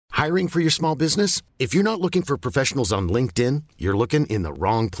Hiring for your small business? If you're not looking for professionals on LinkedIn, you're looking in the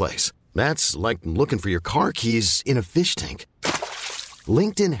wrong place. That's like looking for your car keys in a fish tank.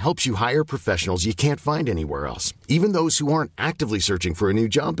 LinkedIn helps you hire professionals you can't find anywhere else, even those who aren't actively searching for a new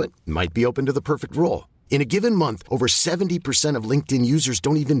job but might be open to the perfect role. In a given month, over 70% of LinkedIn users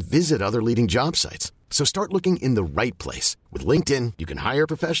don't even visit other leading job sites. So start looking in the right place. With LinkedIn, you can hire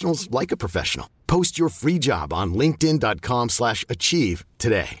professionals like a professional. Post your free job on linkedin.com/achieve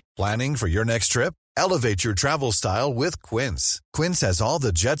today. Planning for your next trip? Elevate your travel style with Quince. Quince has all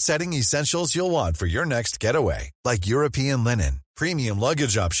the jet-setting essentials you'll want for your next getaway, like European linen, premium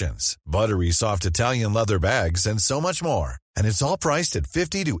luggage options, buttery soft Italian leather bags, and so much more. And it's all priced at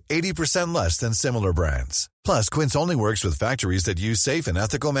 50 to 80% less than similar brands. Plus, Quince only works with factories that use safe and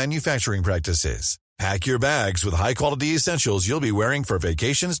ethical manufacturing practices. Pack your bags with high-quality essentials you'll be wearing for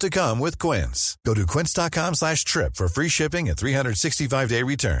vacations to come with Quince. Go to quince.com/trip for free shipping and 365-day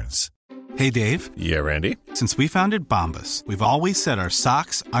returns. Hey, Dave. Yeah, Randy. Since we founded Bombas, we've always said our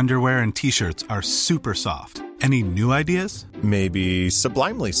socks, underwear, and T-shirts are super soft. Any new ideas? Maybe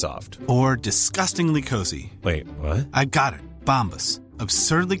sublimely soft. Or disgustingly cozy. Wait, what? I got it. Bombas.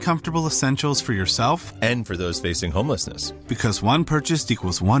 Absurdly comfortable essentials for yourself and for those facing homelessness. Because one purchased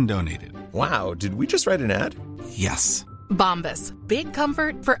equals one donated. Wow, did we just write an ad? Yes. Bombas. Big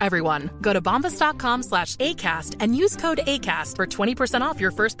comfort for everyone. Go to bombas.com/ACAST and use code ACAST for 20% off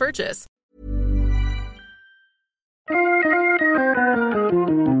your first purchase.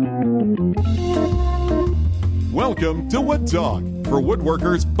 Welcome to Wood Talk, for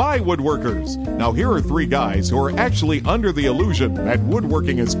woodworkers by woodworkers. Now here are three guys who are actually under the illusion that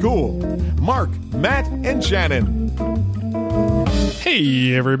woodworking is cool. Mark, Matt, and Shannon.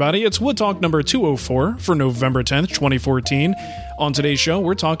 Hey everybody, it's Wood Talk number 204 for November 10th, 2014. On today's show,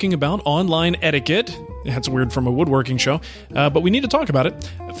 we're talking about online etiquette. That's weird from a woodworking show, but we need to talk about it.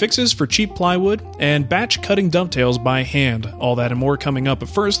 Fixes for cheap plywood and batch cutting dovetails by hand. All that and more coming up. But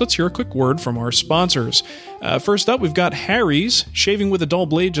first, let's hear a quick word from our sponsors. First up, we've got Harry's. Shaving with a dull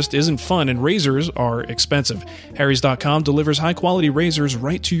blade just isn't fun, and razors are expensive. Harrys.com delivers high-quality razors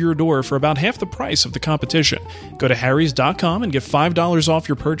right to your door for about half the price of the competition. Go to Harrys.com and get $5 off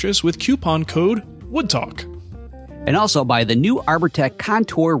your purchase with coupon code WOODTALK. And also buy the new Arbortech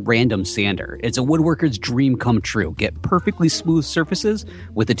Contour Random Sander. It's a woodworker's dream come true. Get perfectly smooth surfaces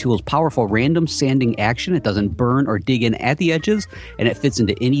with the tool's powerful random sanding action. It doesn't burn or dig in at the edges, and it fits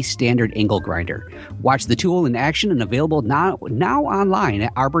into any standard angle grinder. Watch the tool in action and available now online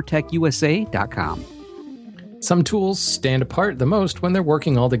at arbortechusa.com. Some tools stand apart the most when they're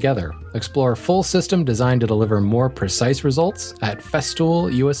working all together. Explore a full system designed to deliver more precise results at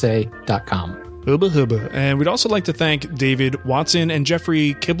festoolusa.com. Hubba hubba. And we'd also like to thank David Watson and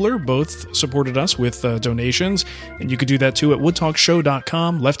Jeffrey Kibler. Both supported us with donations. And you could do that too at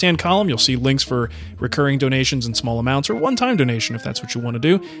woodtalkshow.com. Left-hand column, you'll see links for recurring donations in small amounts or one-time donation if that's what you want to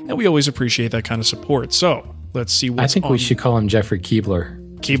do. And we always appreciate that kind of support. So let's see what's I think we should call him Jeffrey Keebler.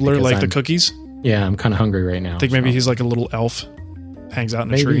 Keebler, like the cookies? Yeah, I'm kind of hungry right now. I think maybe he's like a little elf. Hangs out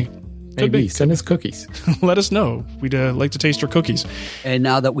in a tree. Maybe. Send us cookies. Let us know. We'd like to taste your cookies. And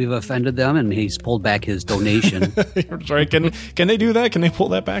now that we've offended them and he's pulled back his donation. Right. Can they do that? Can they pull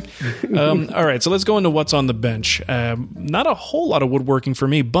that back? All right. So let's go into what's on the bench. Not a whole lot of woodworking for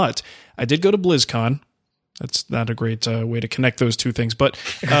me, but I did go to BlizzCon. That's not a great way to connect those two things, but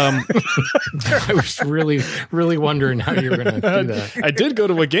I was really wondering how you were going to do that. I did go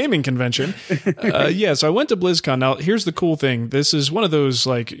to a gaming convention. So I went to BlizzCon. Now, here's the cool thing. This is one of those,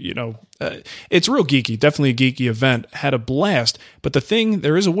 it's real geeky, definitely a geeky event. Had a blast, but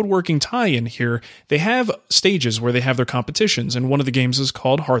there is a woodworking tie-in here. They have stages where they have their competitions, and one of the games is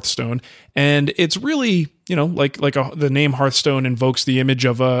called Hearthstone, and it's really, the name Hearthstone invokes the image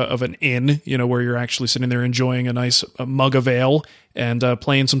of an inn, where you're actually sitting there enjoying a nice mug of ale and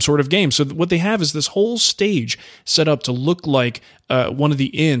playing some sort of game. So what they have is this whole stage set up to look like one of the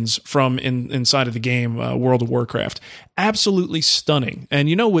inns from inside of the game World of Warcraft. Absolutely stunning. And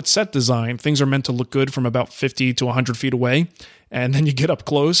with set design, things are meant to look good from about 50 to 100 feet away. And then you get up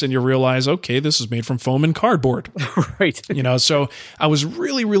close and you realize, okay, this is made from foam and cardboard. Right. So I was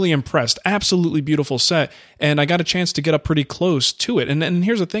really, really impressed. Absolutely beautiful set. And I got a chance to get up pretty close to it. And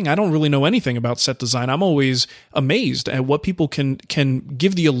here's the thing. I don't really know anything about set design. I'm always amazed at what people can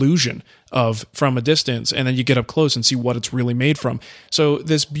give the illusion of from a distance, and then you get up close and see what it's really made from. So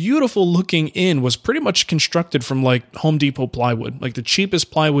this beautiful looking inn was pretty much constructed from like Home Depot plywood, like the cheapest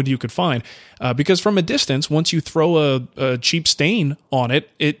plywood you could find, because from a distance, once you throw a cheap stain on it,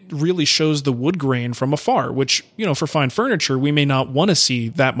 it really shows the wood grain from afar, which, you know, for fine furniture, we may not want to see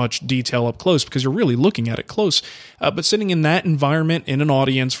that much detail up close because you're really looking at it close. But sitting in that environment in an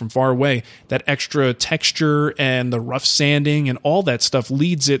audience from far away, that extra texture and the rough sanding and all that stuff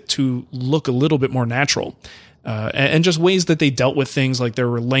leads it to look a little bit more natural. And just ways that they dealt with things, like there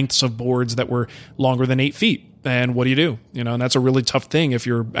were lengths of boards that were longer than 8 feet. And what do? You know, and that's a really tough thing if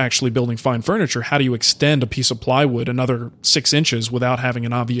you're actually building fine furniture. How do you extend a piece of plywood another 6 inches without having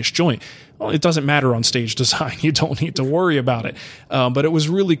an obvious joint? Well, it doesn't matter on stage design. You don't need to worry about it. But it was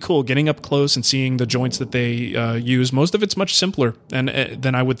really cool getting up close and seeing the joints that they use. Most of it's much simpler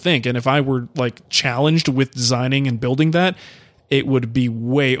than I would think. And if I were like challenged with designing and building that, it would be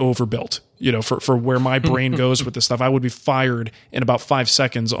way overbuilt, you know, for where my brain goes with this stuff. I would be fired in about 5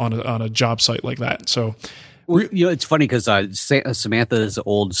 seconds on a job site like that. So, well, you know, it's funny because Samantha's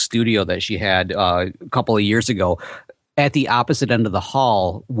old studio that she had a couple of years ago, at the opposite end of the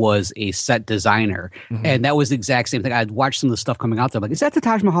hall was a set designer. Mm-hmm. And that was the exact same thing. I'd watched some of the stuff coming out there. I'm like, is that the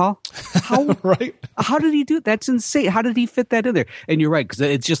Taj Mahal? How, right? How did he do it? That's insane. How did he fit that in there? And you're right, because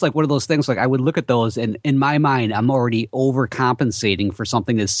it's just like one of those things. Like I would look at those, and in my mind, I'm already overcompensating for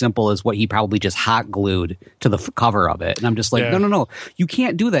something as simple as what he probably just hot glued to the cover of it. And I'm just like, no, you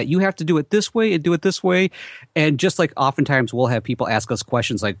can't do that. You have to do it this way and do it this way. And just like oftentimes we'll have people ask us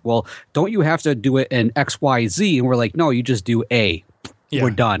questions like, well, don't you have to do it in X, Y, Z? And we're like, no, you just do A. Yeah. We're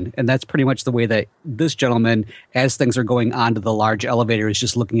done. And that's pretty much the way that this gentleman, as things are going onto the large elevator, is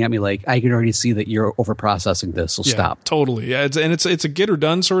just looking at me like, I can already see that you're overprocessing this, so stop. Totally. Yeah, it's a get or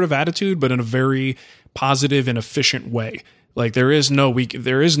done sort of attitude, but in a very positive and efficient way. Like there is no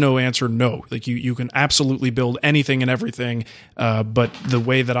answer no. Like you can absolutely build anything and everything, but the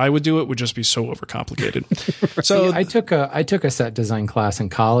way that I would do it would just be so overcomplicated. So I took a set design class in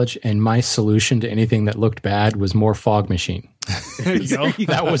college, and my solution to anything that looked bad was more fog machine. There you go.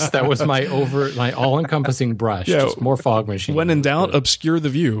 that was my all-encompassing brush. Yeah, just more fog machine. When in doubt, obscure the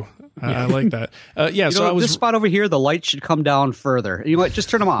view. I like that. So I was this spot over here. The light should come down further. You know what? Just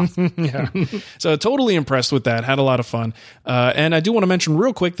turn them off. Yeah. So totally impressed with that. Had a lot of fun. And I do want to mention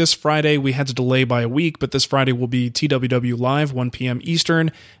real quick. This Friday we had to delay by a week, but this Friday will be TWW Live, 1 p.m.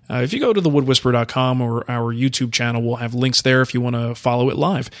 Eastern. If you go to thewoodswhisperer.com or our YouTube channel, we'll have links there if you want to follow it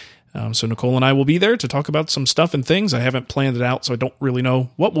live. So Nicole and I will be there to talk about some stuff and things. I haven't planned it out, so I don't really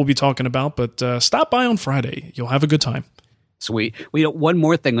know what we'll be talking about, but stop by on Friday. You'll have a good time. Sweet. Well, one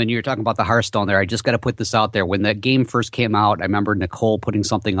more thing when you were talking about the Hearthstone there, I just got to put this out there. When that game first came out, I remember Nicole putting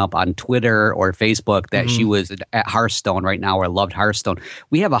something up on Twitter or Facebook that she was at Hearthstone right now or loved Hearthstone.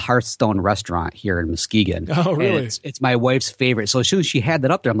 We have a Hearthstone restaurant here in Muskegon. Oh, really? It's my wife's favorite. So as soon as she had that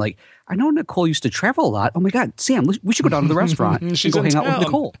up there, I'm like, I know Nicole used to travel a lot. Oh my God, Sam, we should go down to the restaurant and go hang out with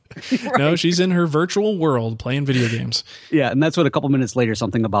Nicole. Right. No, she's in her virtual world playing video games. Yeah, and that's what a couple minutes later,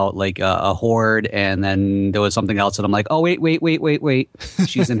 something about like a horde, and then there was something else, and I'm like, oh, wait.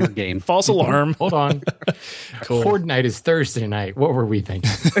 She's in her game. False alarm. Hold on. Cool. Horde night is Thursday night. What were we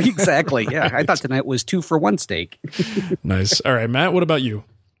thinking? Exactly, yeah. I thought tonight was 2-for-1 steak. Nice. All right, Matt, what about you?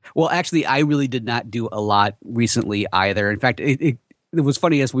 Well, actually, I really did not do a lot recently either. In fact, it was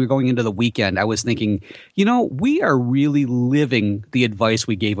funny as we were going into the weekend, I was thinking, we are really living the advice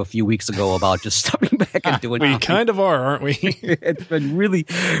we gave a few weeks ago about just stepping back and doing We kind of are, aren't we? It's been really,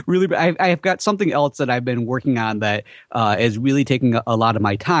 really bad. I have got something else that I've been working on that is really taking a lot of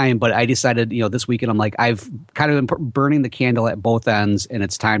my time, but I decided, this weekend, I'm like, I've kind of been burning the candle at both ends, and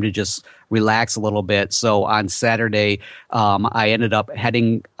it's time to just relax a little bit. So on Saturday, I ended up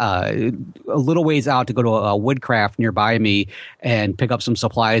heading a little ways out to go to a woodcraft nearby me and pick up some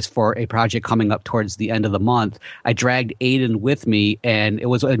supplies for a project coming up towards the end of the month. I dragged Aiden with me, and it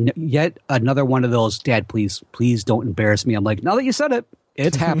was yet another one of those, Dad, please don't embarrass me. I'm like, now that you said it,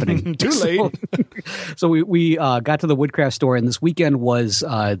 it's happening. Too late. So we got to the woodcraft store, and this weekend was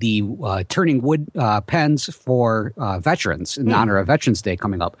the turning wood pens for veterans in honor of Veterans Day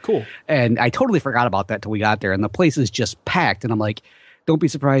coming up. Cool. And I totally forgot about that till we got there, and the place is just packed. And I'm like, don't be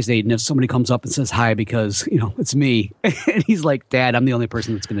surprised, Aiden, if somebody comes up and says hi because, it's me. And he's like, Dad, I'm the only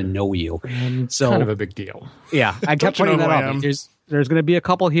person that's going to know you. So kind of a big deal. Yeah. I kept pointing that out. There's going to be a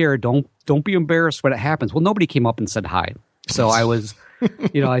couple here. Don't be embarrassed when it happens. Well, nobody came up and said hi. So I was,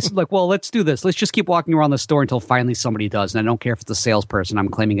 I said, like, well, let's do this. Let's just keep walking around the store until finally somebody does. And I don't care if it's a salesperson. I'm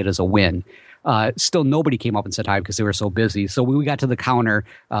claiming it as a win. Still, nobody came up and said hi because they were so busy. So when we got to the counter,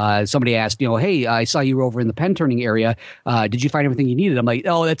 somebody asked, hey, I saw you were over in the pen turning area. Did you find everything you needed? I'm like,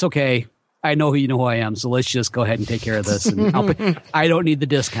 oh, that's okay. I know who I am, so let's just go ahead and take care of this. And I don't need the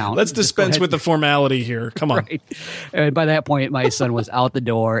discount. Let's dispense with the formality here. Come on. Right. And by that point, my son was out the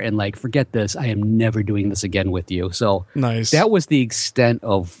door and like, forget this. I am never doing this again with you. So nice. That was the extent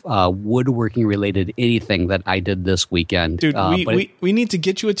of woodworking related anything that I did this weekend. Dude, we need to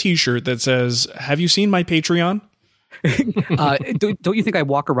get you a T-shirt that says, "Have you seen my Patreon?" Don't you think I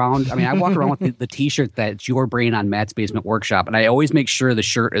walk around? I mean, I walk around with the T-shirt that's Your Brain on Matt's Basement Workshop, and I always make sure the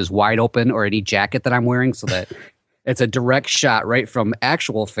shirt is wide open, or any jacket that I'm wearing, so that it's a direct shot right from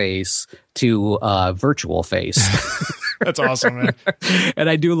actual face to virtual face. That's awesome, man. And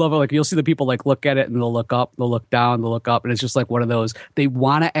I do love it. Like, you'll see the people like look at it and they'll look up, they'll look down, they'll look up, and it's just like one of those. They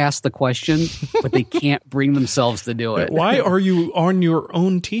want to ask the question, but they can't bring themselves to do it. Why are you on your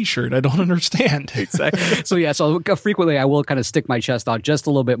own T-shirt? I don't understand. Exactly. So frequently I will kind of stick my chest out just a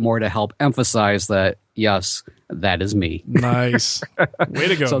little bit more to help emphasize that, yes, that is me. Nice. Way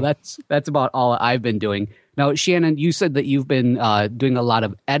to go. So that's about all I've been doing. Now, Shannon, you said that you've been doing a lot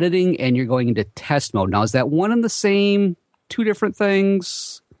of editing and you're going into test mode. Now, is that one and the same, two different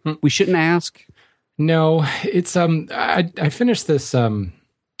things? We shouldn't ask? No, it's I finished this the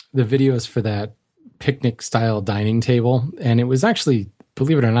videos for that picnic style dining table, and it was actually,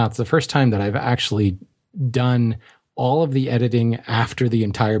 believe it or not, it's the first time that I've actually done all of the editing after the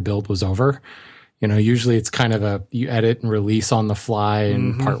entire build was over. You know, usually it's kind of you edit and release on the fly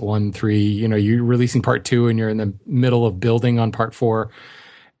in part 1, 3, you're releasing part 2 and you're in the middle of building on part 4.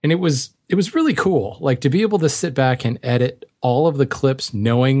 And it was really cool. Like, to be able to sit back and edit all of the clips,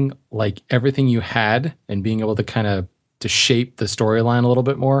 knowing like everything you had and being able to kind of to shape the storyline a little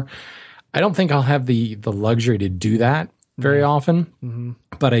bit more. I don't think I'll have the luxury to do that very often,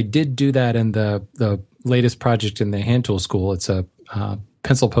 but I did do that in the latest project in the hand tool school. It's a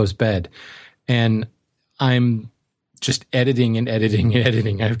pencil post bed. And I'm just editing and editing and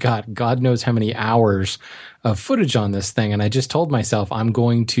editing. I've got God knows how many hours of footage on this thing. And I just told myself I'm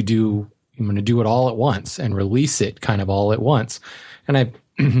going to do it all at once and release it kind of all at once. And I,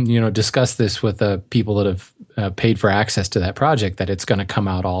 discussed this with the people that have paid for access to that project, that it's going to come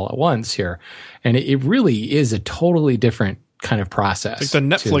out all at once here. And it really is a totally different kind of process. Like the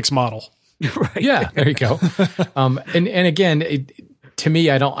Netflix model. Right. Yeah, there you go. And again, to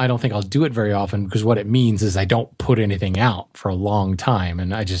me, I don't think I'll do it very often, because what it means is I don't put anything out for a long time.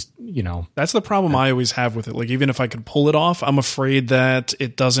 And I just, That's the problem I always have with it. Like, even if I could pull it off, I'm afraid that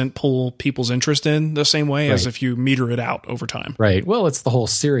it doesn't pull people's interest in the same way as if you meter it out over time. Right. Well, it's the whole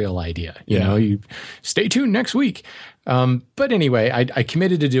serial idea. You stay tuned next week. But anyway, I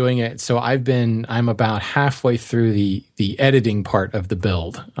committed to doing it. So I'm about halfway through the editing part of the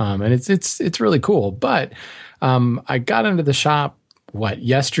build. And it's really cool. But I got into the shop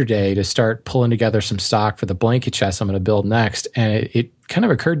yesterday to start pulling together some stock for the blanket chest I'm going to build next. And it kind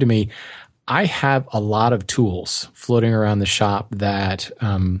of occurred to me, I have a lot of tools floating around the shop that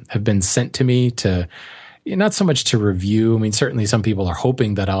have been sent to me to, not so much to review. I mean, certainly some people are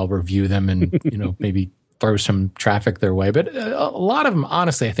hoping that I'll review them and, maybe throw some traffic their way. But a lot of them,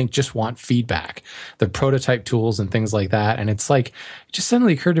 honestly, I think just want feedback. The prototype tools and things like that. And it's like, it just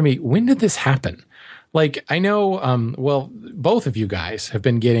suddenly occurred to me, when did this happen? Like, I know, both of you guys have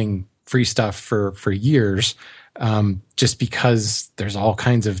been getting free stuff for years, just because there's all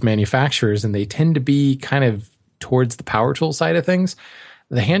kinds of manufacturers and they tend to be kind of towards the power tool side of things.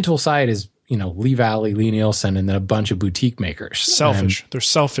 The hand tool side is, Lee Valley, Lee Nielsen, and then a bunch of boutique makers. Selfish. They're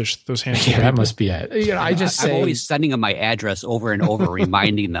selfish, those hand tool Yeah, that must be it. I'm always sending them my address over and over,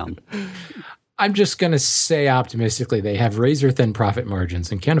 reminding them. I'm just going to say optimistically they have razor thin profit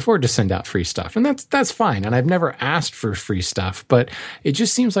margins and can't afford to send out free stuff. And that's fine. And I've never asked for free stuff, but it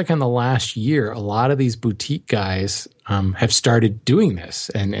just seems like in the last year, a lot of these boutique guys have started doing this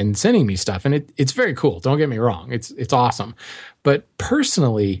and sending me stuff. And it's very cool. Don't get me wrong. It's awesome. But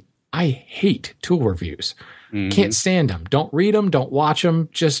personally, I hate tool reviews. Can't stand them. Don't read them. Don't watch them.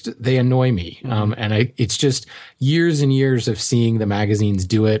 Just, they annoy me. And it's just years and years of seeing the magazines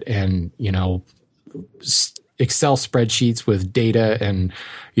do it, and, Excel spreadsheets with data and,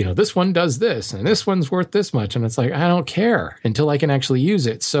 this one does this and this one's worth this much. And it's like, I don't care until I can actually use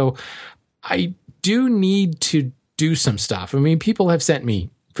it. So I do need to do some stuff. I mean, people have sent me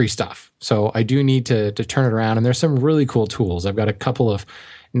free stuff. So I do need to turn it around. And there's some really cool tools. I've got a couple of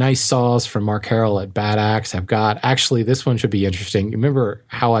nice saws from Mark Harrell at Bad Axe. I've got, actually, this one should be interesting. You remember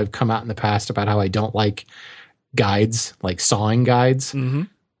how I've come out in the past about how I don't like guides, like sawing guides, the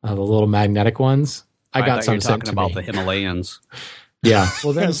little magnetic ones? I got some sent to me. About the Himalayans. Yeah,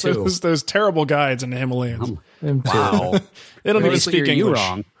 well, them Yes, too. those terrible guides in the Himalayas. Them too. Wow. They don't even Mostly speak are you English.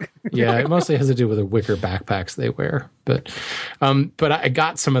 wrong. Yeah, it mostly has to do with the wicker backpacks they wear. But I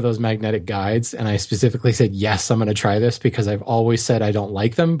got some of those magnetic guides, and I specifically said, yes, I'm going to try this because I've always said I don't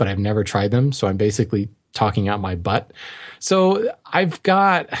like them, but I've never tried them. So I'm basically talking out my butt. So I've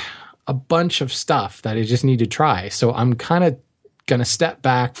got a bunch of stuff that I just need to try. So I'm kind of going to step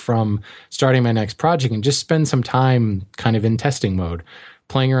back from starting my next project and just spend some time kind of in testing mode,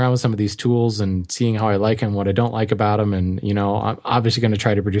 playing around with some of these tools and seeing how I like them, what I don't like about them. And, I'm obviously going to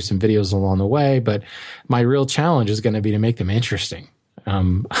try to produce some videos along the way, but my real challenge is going to be to make them interesting.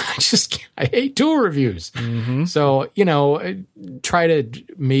 I hate tool reviews. Mm-hmm. So, try to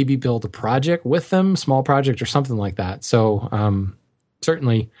maybe build a project with them, small project or something like that. So,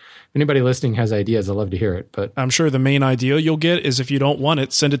 certainly if anybody listening has ideas, I'd love to hear it, but I'm sure the main idea you'll get is if you don't want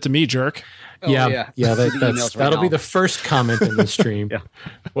it, send it to me, jerk. That'll be the first comment in the stream. Yeah.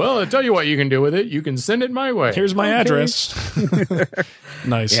 Well, I'll tell you what you can do with it. You can send it my way. Here's my address.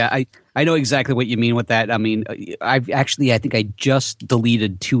 Nice. Yeah, I know exactly what you mean with that. I mean, I think I just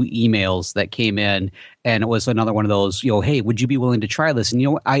deleted 2 emails that came in, and it was another one of those, hey, would you be willing to try this?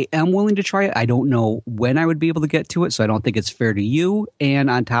 And I am willing to try it. I don't know when I would be able to get to it, so I don't think it's fair to you. And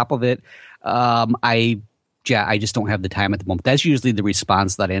on top of it, I just don't have the time at the moment. That's usually the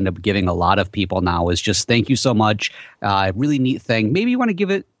response that I end up giving a lot of people now is just thank you so much. Really neat thing. Maybe you want to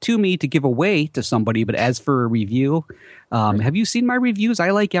give it to me to give away to somebody, but as for a review, have you seen my reviews? I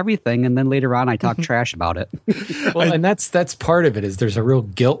like everything. And then later on, I talk trash about it. Well, and that's part of it is there's a real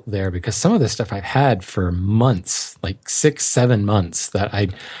guilt there because some of this stuff I've had for months, like 6-7 months that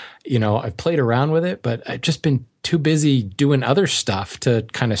I've played around with it, but I've just been too busy doing other stuff to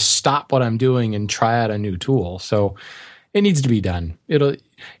kind of stop what I'm doing and try out a new tool. So it needs to be done.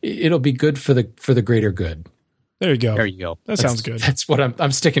 It'll be good for the greater good. There you go. There you go. That sounds good. That's what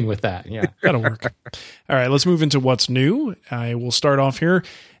I'm sticking with that. Yeah. That'll work. All right, let's move into what's new. I will start off here.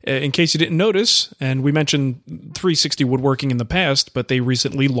 In case you didn't notice, and we mentioned 360 Woodworking in the past, but they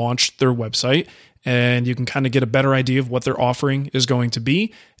recently launched their website, and you can kind of get a better idea of what their offering is going to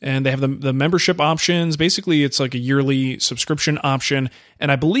be. And they have the membership options. Basically, it's like a yearly subscription option,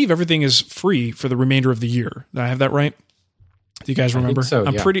 and I believe everything is free for the remainder of the year. Did I have that right? Do you guys remember? So,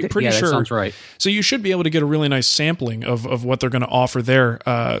 I'm pretty sure. That sounds right. So you should be able to get a really nice sampling of what they're going to offer there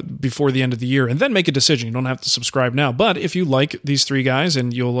before the end of the year, and then make a decision. You don't have to subscribe now. But if you like these 3 guys,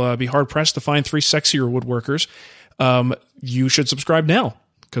 and you'll be hard-pressed to find 3 sexier woodworkers, you should subscribe now,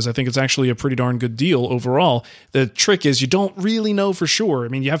 because I think it's actually a pretty darn good deal overall. The trick is you don't really know for sure. I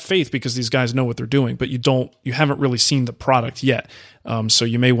mean, you have faith because these guys know what they're doing, but you haven't really seen the product yet. So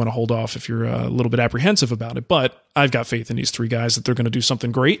you may want to hold off if you're a little bit apprehensive about it. But I've got faith in these 3 guys that they're going to do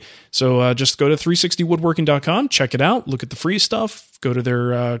something great. So just go to 360woodworking.com, check it out, look at the free stuff, go to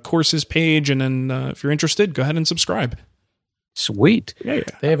their courses page, and then if you're interested, go ahead and subscribe. Sweet. Yeah.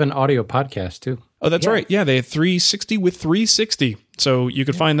 They have an audio podcast too. Oh, that's right. Yeah, they have 360 with 360. So you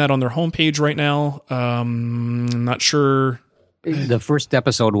could find that on their homepage right now. I'm not sure. The first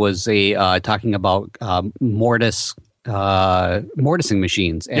episode was talking about mortising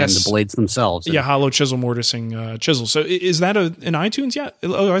machines and the blades themselves. Yeah, hollow chisel mortising chisels. So is that in iTunes yet?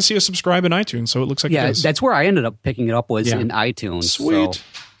 Oh, I see a subscribe in iTunes, so it looks like it is. That's where I ended up picking it up was in iTunes. Sweet. So,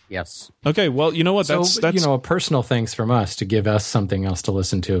 yes. Okay, well, you know what? That's a personal thanks from us to give us something else to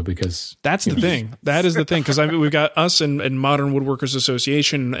listen to because that's the thing. That is the thing because we've got us and Modern Woodworkers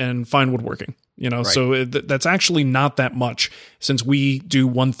Association and Fine Woodworking. Right. So that's actually not that much since we do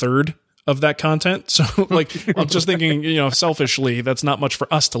 1/3 of that content. So I'm just thinking, selfishly, that's not much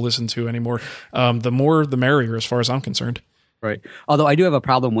for us to listen to anymore. The more, the merrier, as far as I'm concerned. Right. Although I do have a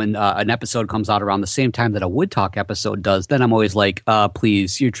problem when an episode comes out around the same time that a Wood Talk episode does. Then I'm always like,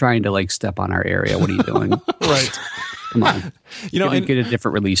 please, you're trying to step on our area. What are you doing? Right. Come on. Get a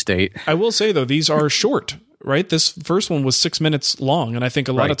different release date. I will say, though, these are short. Right? This first one was 6 minutes long. And I think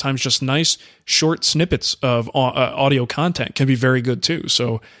a lot of times just nice short snippets of audio content can be very good too.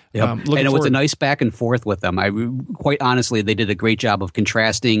 So and it was a nice back and forth with them. Quite honestly, they did a great job of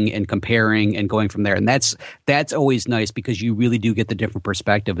contrasting and comparing and going from there. And that's always nice because you really do get the different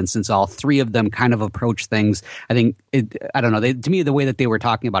perspective. And since all 3 of them kind of approach things, I think, I don't know, to me, the way that they were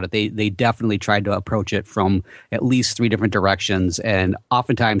talking about it, they definitely tried to approach it from at least 3 different directions. And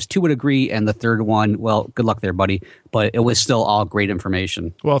oftentimes 2 would agree. And the third one, well, good luck there, buddy. But it was still all great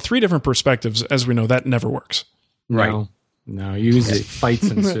information. Well, 3 different perspectives, as we know, that never works. Right. No, usually fights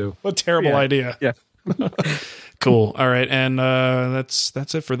ensue. What a terrible idea. Yeah. Cool. All right. And that's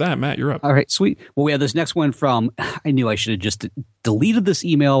it for that. Matt, you're up. All right, sweet. Well, we have this next one from, I knew I should have just deleted this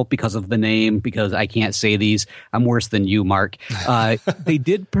email because of the name, because I can't say these. I'm worse than you, Mark. They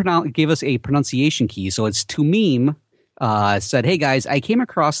did gave us a pronunciation key. So it's to meme, said, hey guys, I came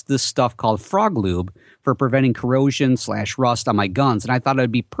across this stuff called frog lube for preventing corrosion/rust on my guns, and I thought it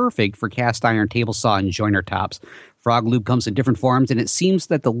would be perfect for cast iron, table saw, and joiner tops. Frog lube comes in different forms, and it seems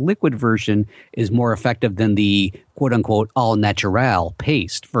that the liquid version is more effective than the quote-unquote all-natural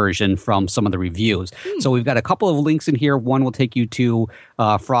paste version from some of the reviews. So we've got a couple of links in here. One will take you to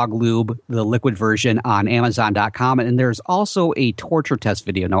Frog Lube, the liquid version, on Amazon.com. And there's also a torture test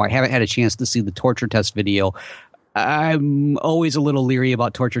video. Now, I haven't had a chance to see the torture test video. I'm always a little leery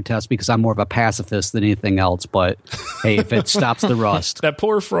about torture tests because I'm more of a pacifist than anything else. But hey, if it stops the rust. That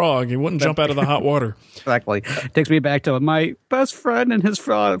poor frog, he wouldn't jump out of the hot water. Exactly. Takes me back to my best friend and his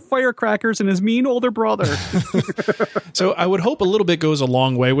firecrackers and his mean older brother. So I would hope a little bit goes a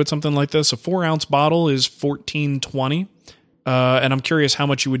long way with something like this. A 4-ounce bottle is $14.20. And I'm curious how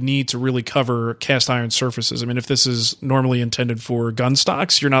much you would need to really cover cast iron surfaces. I mean, if this is normally intended for gun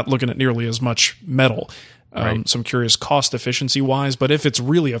stocks, you're not looking at nearly as much metal. Right. So I'm curious cost efficiency wise, but if it's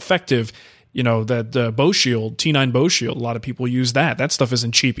really effective, that Bow Shield, T9 Bow Shield, a lot of people use that. That stuff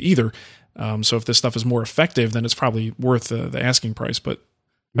isn't cheap either. So if this stuff is more effective, then it's probably worth the asking price, but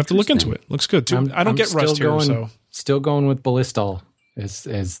I have to look into it. Looks good too. I don't get rust here. So still going with Ballistol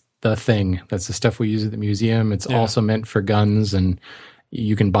as the thing. That's the stuff we use at the museum. It's also meant for guns, and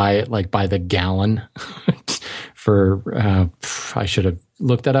you can buy it like by the gallon for, I should have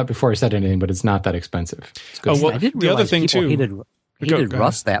looked that up before I said anything, but it's not that expensive. Oh, well, I didn't the other thing too, hated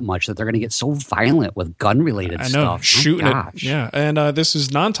rust that much that they're going to get so violent with gun-related stuff. Shooting it. Yeah, and this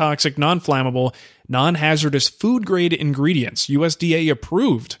is non-toxic, non-flammable, non-hazardous food-grade ingredients, USDA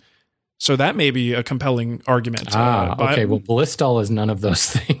approved. So that may be a compelling argument. Okay. Well, Ballistol is none of those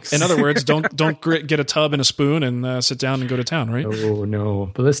things. In other words, don't get a tub and a spoon and sit down and go to town, right? Oh,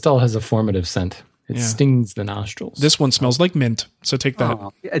 no. Ballistol has a formative scent. It stings the nostrils. This one smells like mint, so take that.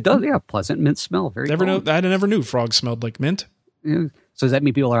 It does, pleasant mint smell. Very cool. I never knew frogs smelled like mint. Yeah. So does that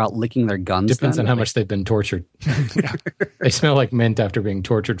mean people are out licking their guns? Depends on how much they've been tortured. They smell like mint after being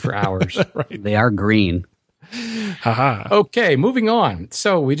tortured for hours. Right. They are green. Haha. Okay, moving on.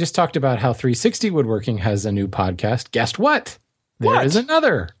 So we just talked about how 360 Woodworking has a new podcast. Guess what? There is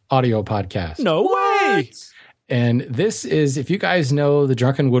another audio podcast. No way. And this is, if you guys know the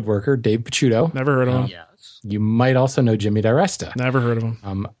drunken woodworker, Dave Picciuto. Never heard of him. Yes. You might also know Jimmy DiResta. Never heard of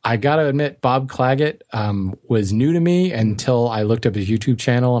him. I got to admit, Bob Claggett was new to me until I looked up his YouTube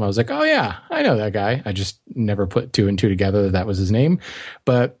channel and I was like, oh yeah, I know that guy. I just never put two and two together that was his name.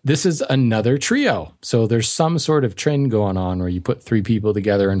 But this is another trio. So there's some sort of trend going on where you put three people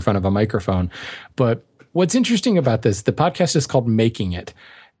together in front of a microphone. But what's interesting about this, the podcast is called Making It.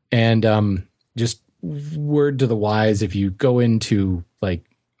 And just word to the wise, if you go into like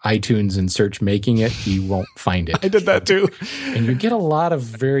iTunes and search Making It, you won't find it. I did that too. And you get a lot of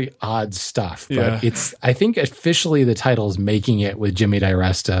very odd stuff. But I think officially the title is Making It with Jimmy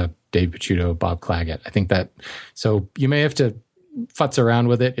DiResta, Dave Picciuto, Bob Claggett. I think that, so you may have to futz around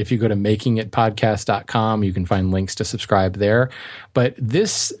with it. If you go to makingitpodcast.com, you can find links to subscribe there. But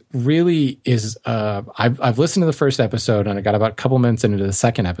this really is, I've listened to the first episode and I got about a couple minutes into the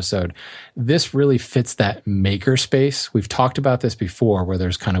second episode. This really fits that maker space. We've talked about this before where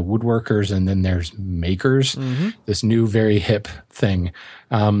there's kind of woodworkers and then there's makers, this new, very hip thing.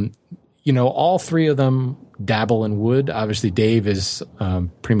 All three of them dabble in wood. Obviously, Dave is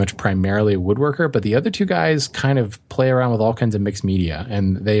pretty much primarily a woodworker, but the other two guys kind of play around with all kinds of mixed media,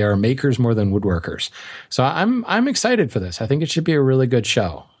 and they are makers more than woodworkers. So I'm excited for this. I think it should be a really good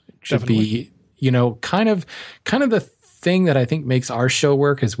show. It should be, kind of the thing that I think makes our show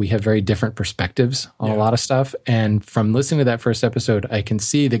work is we have very different perspectives on a lot of stuff. And from listening to that first episode, I can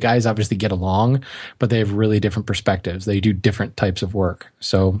see the guys obviously get along, but they have really different perspectives. They do different types of work.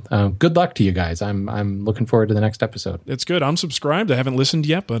 So good luck to you guys. I'm looking forward to the next episode. It's good. I'm subscribed. I haven't listened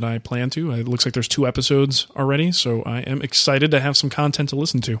yet, but I plan to. It looks like there's 2 episodes already. So I am excited to have some content to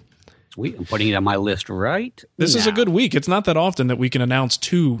listen to. Sweet. I'm putting it on my list right This is a good week. It's not that often that we can announce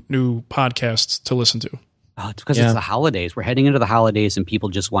 2 new podcasts to listen to. Oh, it's because it's the holidays. We're heading into the holidays and people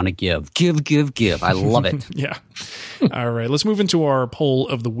just want to give. I love it. Yeah. All right. Let's move into our poll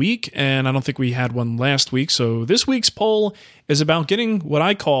of the week. And I don't think we had one last week. So this week's poll is about getting what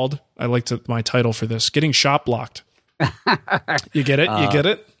I called, my title for this, getting shop blocked. You get it? You get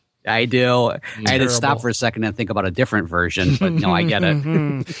it? I do. I had to stop for a second and think about a different version, but no, I get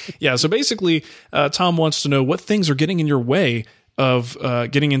it. Yeah. So basically, Tom wants to know what things are getting in your way of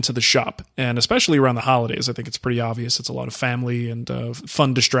getting into the shop, and especially around the holidays. I think it's pretty obvious. It's a lot of family and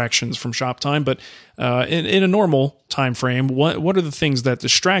fun distractions from shop time. But in a normal time frame, what are the things that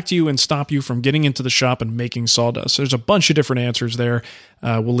distract you and stop you from getting into the shop and making sawdust? There's a bunch of different answers there.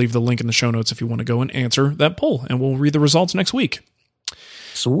 We'll leave the link in the show notes if you want to go and answer that poll, and we'll read the results next week.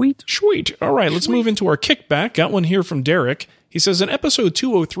 Sweet. All right, let's move into our kickback. Got one here from Derek. He says, in episode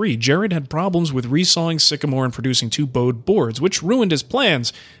 203, Jared had problems with resawing sycamore and producing 2 bowed boards, which ruined his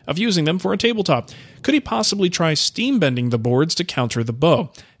plans of using them for a tabletop. Could he possibly try steam bending the boards to counter the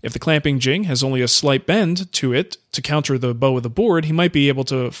bow? If the clamping jig has only a slight bend to it to counter the bow of the board, he might be able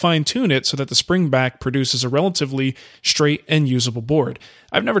to fine-tune it so that the spring back produces a relatively straight and usable board.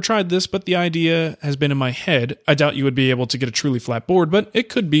 I've never tried this, but the idea has been in my head. I doubt you would be able to get a truly flat board, but it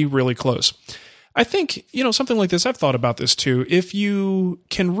could be really close. I think, something like this, I've thought about this too. If you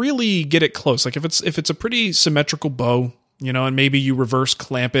can really get it close, like if it's a pretty symmetrical bow, and maybe you reverse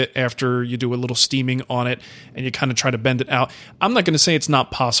clamp it after you do a little steaming on it and you kind of try to bend it out. I'm not going to say it's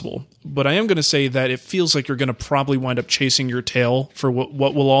not possible, but I am going to say that it feels like you're going to probably wind up chasing your tail for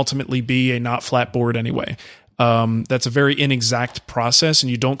what will ultimately be a not flat board anyway. That's a very inexact process, and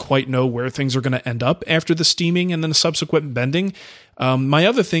you don't quite know where things are going to end up after the steaming and then the subsequent bending. My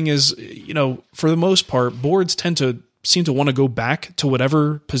other thing is, for the most part, boards seem to want to go back to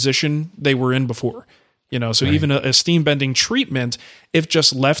whatever position they were in before. So right. Even a steam bending treatment, if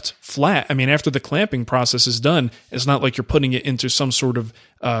just left flat, after the clamping process is done, it's not like you're putting it into some sort of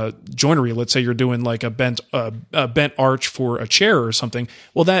joinery. Let's say you're doing like a bent arch for a chair or something.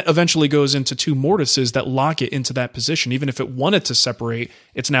 Well, that eventually goes into 2 mortises that lock it into that position. Even if it wanted to separate,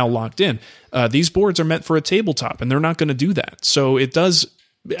 it's now locked in. These boards are meant for a tabletop, and they're not going to do that. So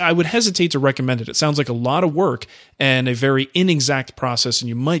I would hesitate to recommend it. It sounds like a lot of work and a very inexact process, and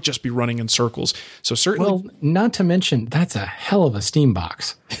you might just be running in circles. So certainly, well, not to mention that's a hell of a steam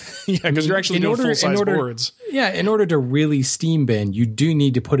box. Yeah, because you're actually doing full-size boards. Yeah, in order to really steam bend, you do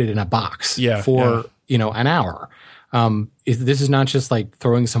need to put it in a box for an hour. This is not just like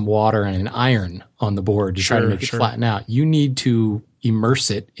throwing some water and an iron on the board to try to make it flatten out. You need to immerse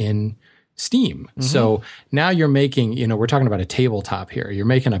it in steam. Mm-hmm. So now you're making, we're talking about a tabletop here. You're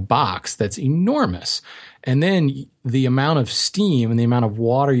making a box that's enormous. And then the amount of steam and the amount of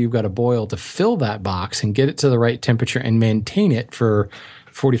water you've got to boil to fill that box and get it to the right temperature and maintain it for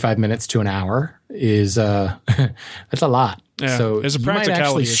 45 minutes to an hour is that's a lot. Yeah, so it's a you might practicality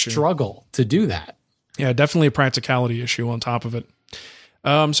actually issue. Struggle to do that. Yeah, definitely a practicality issue on top of it.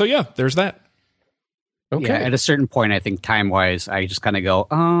 So yeah, there's that. Okay. Yeah, at a certain point, I think time-wise, I just kind of go,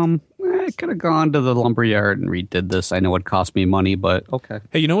 I could have gone to the lumberyard and redid this. I know it cost me money, but okay.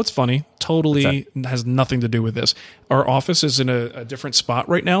 Hey, you know what's funny? Totally has nothing to do with this. Our office is in a different spot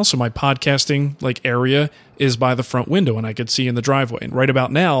right now, so my podcasting area is by the front window, and I could see in the driveway. And right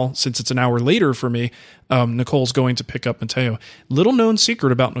about now, since it's an hour later for me, Nicole's going to pick up Mateo. Little known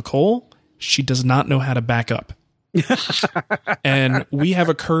secret about Nicole, she does not know how to back up. And we have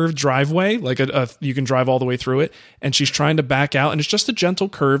a curved driveway, you can drive all the way through it, and she's trying to back out, and it's just a gentle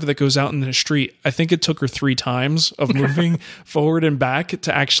curve that goes out in the street. I think it took her 3 times of moving forward and back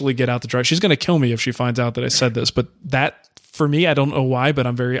to actually get out the drive. She's going to kill me if she finds out that I said this, but that, for me, I don't know why, but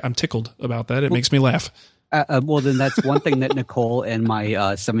I'm tickled about that. It makes me laugh. Well, then that's one thing that Nicole and my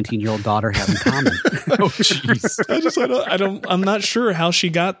 17-year-old daughter have in common. Oh, jeez. I'm not sure how she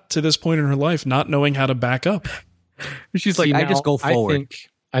got to this point in her life not knowing how to back up. She's like, I just go forward.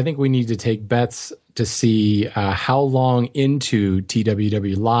 I think we need to take bets to see how long into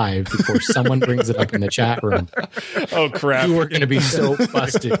TWW Live before someone brings it up in the chat room. Oh, crap. You are going to be so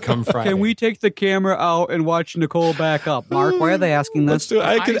busted come Friday. Can we take the camera out and watch Nicole back up? Mark, why are they asking this? Let's do it.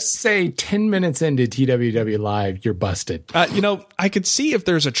 I could say 10 minutes into TWW Live, you're busted. I could see if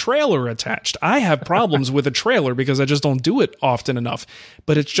there's a trailer attached. I have problems with a trailer because I just don't do it often enough.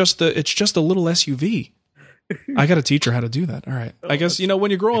 But it's just a little SUV. I got to teach her how to do that. All right. I guess,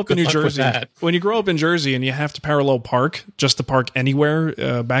 when you grow up in New Jersey, and you have to parallel park, just to park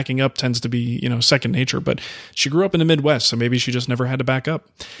anywhere, backing up tends to be, second nature. But she grew up in the Midwest, so maybe she just never had to back up.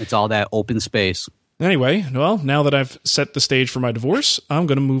 It's all that open space. Anyway, well, now that I've set the stage for my divorce, I'm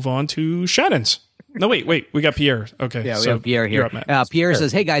going to move on to Shannon's. No, wait. We got Pierre. Okay. Yeah, we have Pierre here. Pierre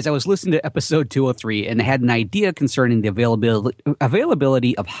says, hey, guys, I was listening to episode 203 and had an idea concerning the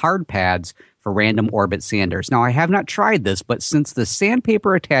availability of hard pads for random orbit sanders. Now, I have not tried this, but since the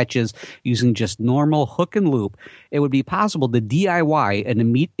sandpaper attaches using just normal hook and loop, it would be possible to DIY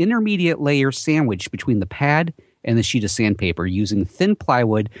an intermediate layer sandwich between the pad and the sheet of sandpaper using thin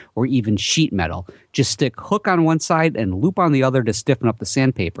plywood or even sheet metal. Just stick hook on one side and loop on the other to stiffen up the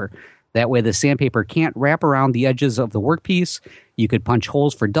sandpaper. That way the sandpaper can't wrap around the edges of the workpiece. You could punch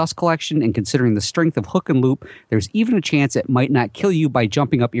holes for dust collection, and considering the strength of hook and loop, there's even a chance it might not kill you by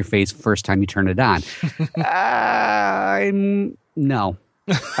jumping up your face first time you turn it on. No.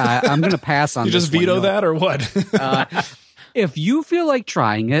 I'm going to pass on this. You just veto that or what? If you feel like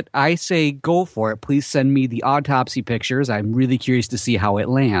trying it, I say go for it. Please send me the autopsy pictures. I'm really curious to see how it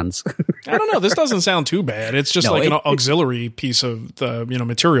lands. I don't know. This doesn't sound too bad. It's just an auxiliary piece of the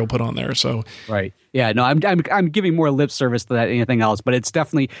material put on there. So right. Yeah, no, I'm giving more lip service to that than anything else, but it's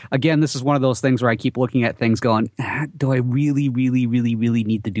definitely, again, this is one of those things where I keep looking at things going, do I really, really, really, really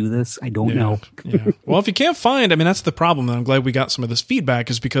need to do this? I don't know. Yeah. Well, if you can't find, that's the problem. And I'm glad we got some of this feedback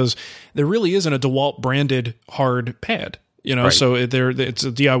is because there really isn't a DeWalt branded hard pad. Right. So it's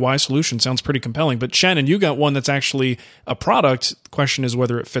a DIY solution. Sounds pretty compelling. But Shannon, you got one that's actually a product. The question is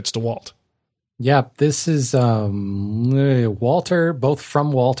whether it fits DeWalt. Yeah, this is Walter, both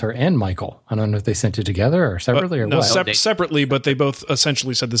from Walter and Michael. I don't know if they sent it together or separately or no, what. Separately, but they both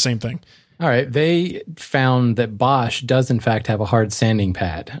essentially said the same thing. All right. They found that Bosch does, in fact, have a hard sanding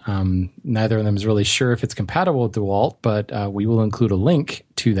pad. Neither of them is really sure if it's compatible with DeWalt, but we will include a link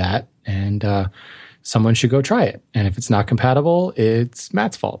to that, and someone should go try it. And if it's not compatible, it's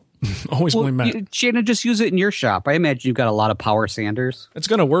Matt's fault. Always blame Matt. Shannon, just use it in your shop. I imagine you've got a lot of power sanders. It's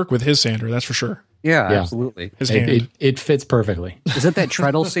going to work with his sander, that's for sure. Yeah. Absolutely. His hand. It fits perfectly. Is it that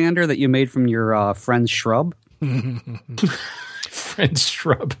treadle sander that you made from your friend's shrub? Friend's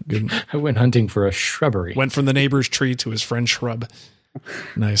shrub. I went hunting for a shrubbery. Went from the neighbor's tree to his friend's shrub.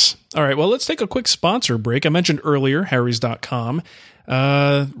 Nice. All right. Well, let's take a quick sponsor break. I mentioned earlier, Harry's.com.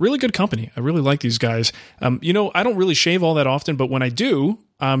 Really good company. I really like these guys. I don't really shave all that often, but when I do,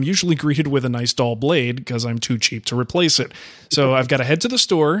 I'm usually greeted with a nice dull blade because I'm too cheap to replace it. So I've got to head to the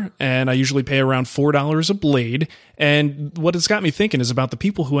store, and I usually pay around $4 a blade. And what it's got me thinking is about the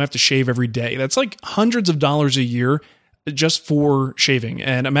people who have to shave every day. That's like hundreds of dollars a year just for shaving.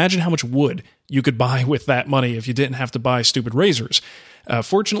 And imagine how much wood you could buy with that money if you didn't have to buy stupid razors.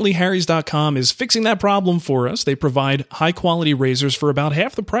 Fortunately, Harry's.com is fixing that problem for us. They provide high-quality razors for about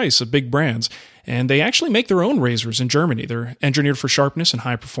half the price of big brands, and they actually make their own razors in Germany. They're engineered for sharpness and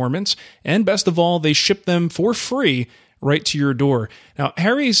high performance, and best of all, they ship them for free right to your door. Now,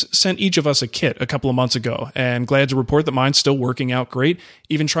 Harry's sent each of us a kit a couple of months ago, and glad to report that mine's still working out great.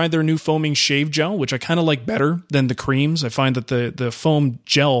 Even tried their new foaming shave gel, which I kind of like better than the creams. I find that the foam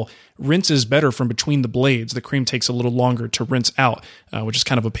gel rinses better from between the blades. The cream takes a little longer to rinse out, which is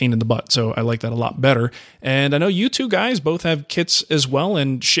kind of a pain in the butt. So I like that a lot better. And I know you two guys both have kits as well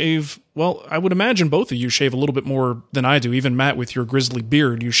and shave. Well, I would imagine both of you shave a little bit more than I do. Even Matt, with your grizzly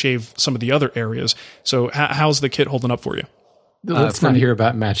beard, you shave some of the other areas. So how's the kit holding up for you? Let's not hear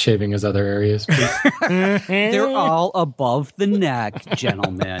about Matt shaving his other areas, please. They're all above the neck,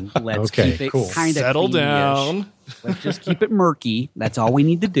 gentlemen. Let's keep it kind of settle down. Let's just keep it murky. That's all we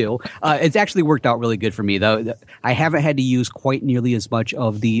need to do. It's actually worked out really good for me, though. I haven't had to use quite nearly as much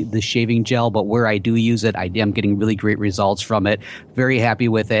of the shaving gel, but where I do use it, I am getting really great results from it. Very happy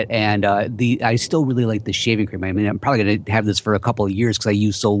with it, and I still really like the shaving cream. I'm probably going to have this for a couple of years because I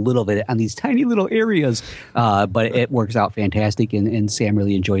use so little of it on these tiny little areas, but it works out fantastic, and Sam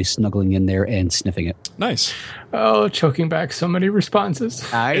really enjoys snuggling in there and sniffing it. Nice. Oh, choking back so many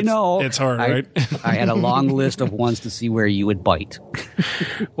responses. I know. It's hard, right? I had a long list of ones to see where you would bite.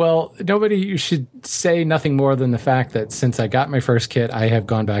 Well, you should say nothing more than the fact that since I got my first kit, I have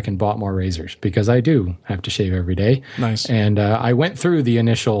gone back and bought more razors because I do have to shave every day. Nice. And I went through the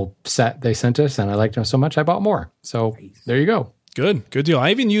initial set they sent us, and I liked them so much I bought more. So there you go. Good deal.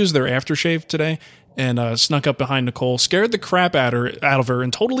 I even used their aftershave today and snuck up behind Nicole, scared the crap out of her,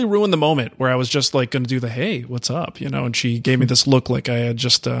 and totally ruined the moment where I was just like going to do the, hey, what's up? And she gave me this look like I had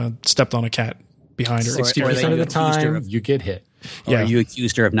just stepped on a cat behind her. 60% of the time, you get hit. Or you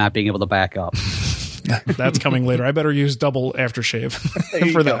accused her of not being able to back up. That's coming later. I better use double aftershave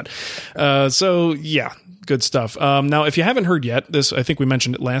for that. So, yeah. Good stuff. Now, if you haven't heard yet, I think we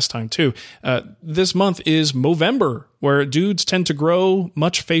mentioned it last time too. This month is Movember, where dudes tend to grow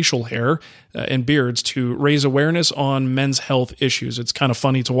much facial hair and beards to raise awareness on men's health issues. It's kind of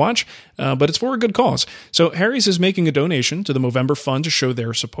funny to watch, but it's for a good cause. So Harry's is making a donation to the Movember Fund to show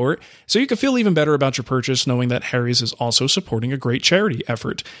their support, so you can feel even better about your purchase knowing that Harry's is also supporting a great charity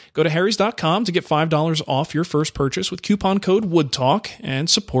effort. Go to harrys.com to get $5 off your first purchase with coupon code WOODTALK and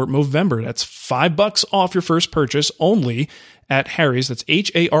support Movember. That's $5 off your first purchase only at Harry's. That's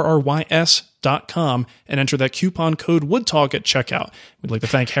HARRYS.com, and enter that coupon code WOODTALK at checkout. We'd like to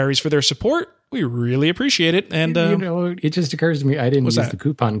thank Harry's for their support. We really appreciate it. And it just occurs to me I didn't use the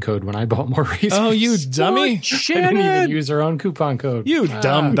coupon code when I bought more razors. Oh, you dummy. I didn't even use our own coupon code. You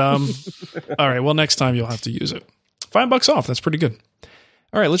dumb. All right, well, next time you'll have to use it. $5 off. That's pretty good.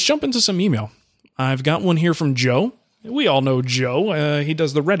 All right, let's jump into some email. I've got one here from Joe. We all know Joe. He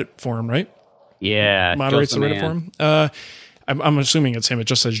does the Reddit forum, right? Yeah. Moderates the Reddit forum. I'm assuming it's him. It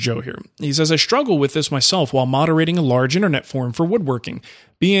just says Joe here. He says, I struggle with this myself while moderating a large internet forum for woodworking.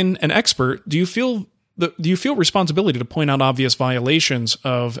 Being an expert, do you feel responsibility to point out obvious violations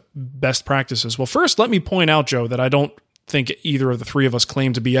of best practices? Well, first, let me point out, Joe, that I don't think either of the three of us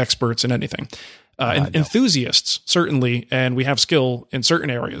claim to be experts in anything. Enthusiasts, certainly, and we have skill in certain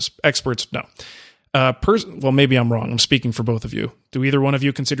areas. Experts, no. Well, maybe I'm wrong. I'm speaking for both of you. Do either one of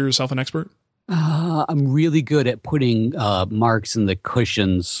you consider yourself an expert? I'm really good at putting marks in the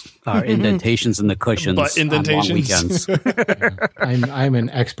cushions, indentations in the cushions. But indentations. On weekends. I'm an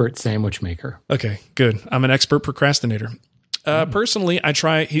expert sandwich maker. Okay, good. I'm an expert procrastinator. Personally, I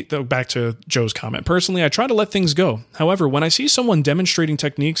try, back to Joe's comment, personally, I try to let things go. However, when I see someone demonstrating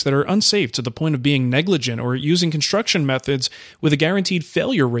techniques that are unsafe to the point of being negligent or using construction methods with a guaranteed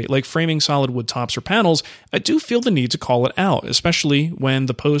failure rate, like framing solid wood tops or panels, I do feel the need to call it out, especially when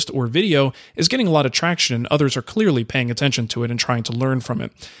the post or video is getting a lot of traction and others are clearly paying attention to it and trying to learn from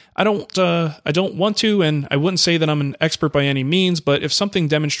it. I don't want to, and I wouldn't say that I'm an expert by any means, but if something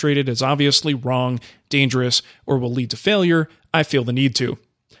demonstrated is obviously wrong, dangerous, or will lead to failure, I feel the need to.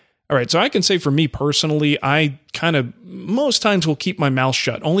 All right, so I can say for me personally, I kind of most times will keep my mouth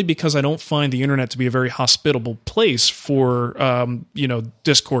shut, only because I don't find the internet to be a very hospitable place for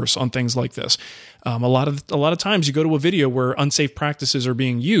discourse on things like this. A lot of times you go to a video where unsafe practices are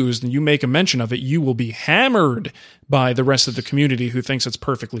being used and you make a mention of it, you will be hammered by the rest of the community who thinks it's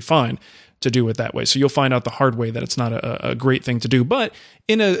perfectly fine to do it that way. So you'll find out the hard way that it's not a great thing to do. But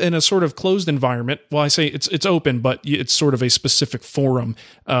in a sort of closed environment, well, I say it's open, but it's sort of a specific forum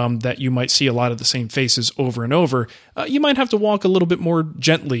that you might see a lot of the same faces over and over. You might have to walk a little bit more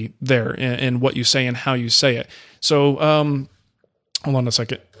gently there in what you say and how you say it. So hold on a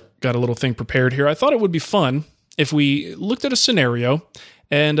second. Got a little thing prepared here. I thought it would be fun if we looked at a scenario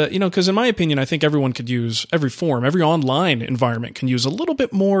and, because in my opinion, I think everyone could use, every online environment can use a little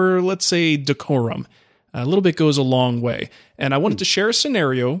bit more, let's say, decorum. A little bit goes a long way. And I wanted to share a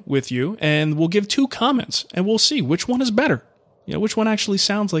scenario with you, and we'll give 2 comments, and we'll see which one is better. Which one actually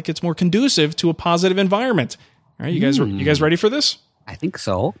sounds like it's more conducive to a positive environment. All right, you guys ready for this? I think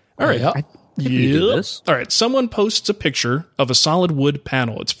so. All right. I think we can do this. All right. Someone posts a picture of a solid wood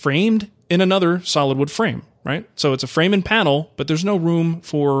panel. It's framed in another solid wood frame, right? So it's a frame and panel, but there's no room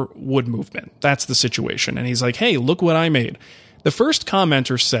for wood movement. That's the situation. And he's like, hey, look what I made. The first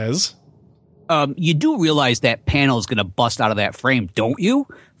commenter says, you do realize that panel is going to bust out of that frame, don't you?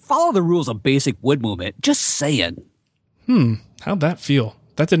 Follow the rules of basic wood movement. Just saying. How'd that feel?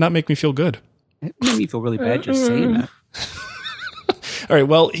 That did not make me feel good. It made me feel really bad just saying that. All right,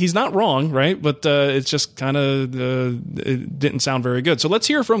 well, he's not wrong, right? But it's just kind of it didn't sound very good. So let's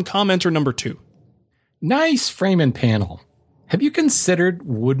hear from commenter number 2. Nice frame and panel. Have you considered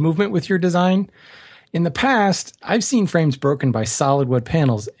wood movement with your design? In the past, I've seen frames broken by solid wood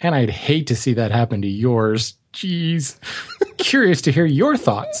panels, and I'd hate to see that happen to yours. Jeez. Curious to hear your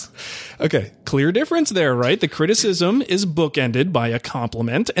thoughts. Okay, clear difference there, right? The criticism is bookended by a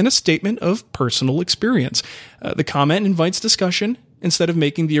compliment and a statement of personal experience. The comment invites discussion instead of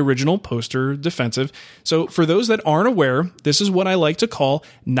making the original poster defensive. So for those that aren't aware, this is what I like to call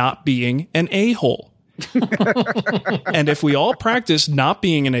not being an a-hole. And if we all practice not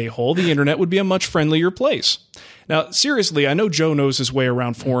being an a-hole, the internet would be a much friendlier place. Now, seriously, I know Joe knows his way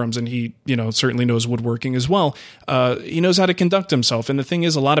around forums, and he, certainly knows woodworking as well. He knows how to conduct himself, and the thing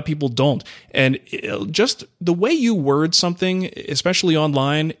is, a lot of people don't. And just the way you word something, especially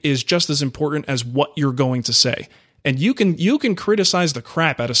online, is just as important as what you're going to say. And you can criticize the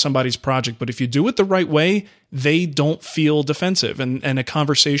crap out of somebody's project, but if you do it the right way, they don't feel defensive, and a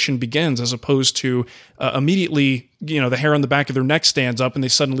conversation begins, as opposed to immediately, the hair on the back of their neck stands up and they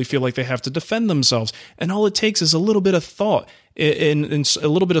suddenly feel like they have to defend themselves. And all it takes is a little bit of thought and a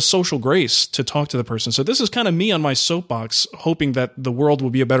little bit of social grace to talk to the person. So this is kind of me on my soapbox, hoping that the world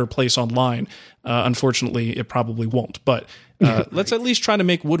will be a better place online. Unfortunately, it probably won't, but let's at least try to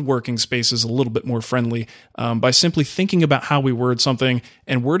make woodworking spaces a little bit more friendly by simply thinking about how we word something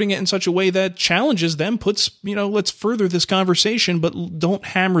and wording it in such a way that challenges them, let's further this conversation, but don't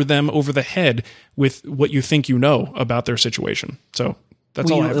hammer them over the head with what you think you know about their situation. So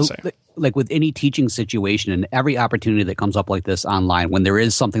that's all I have to say. like with any teaching situation and every opportunity that comes up like this online, when there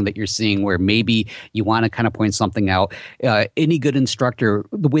is something that you're seeing where maybe you want to kind of point something out, any good instructor,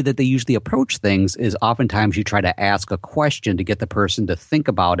 the way that they usually approach things is oftentimes you try to ask a question to get the person to think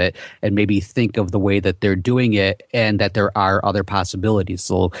about it and maybe think of the way that they're doing it and that there are other possibilities.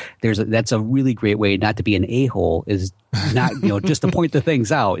 So that's a really great way not to be an a-hole, is not, just to point the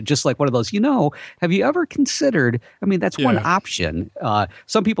things out. Just like one of those, have you ever considered, that's one option.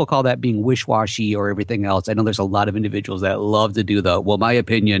 Some people call that being wish-washy or everything else. I know there's a lot of individuals that love to do my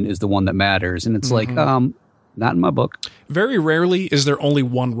opinion is the one that matters. And it's like, not in my book. Very rarely is there only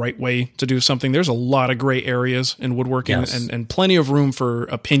one right way to do something. There's a lot of gray areas in woodworking and plenty of room for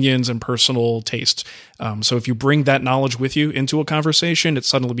opinions and personal tastes. So if you bring that knowledge with you into a conversation, it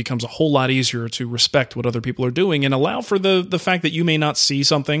suddenly becomes a whole lot easier to respect what other people are doing and allow for the fact that you may not see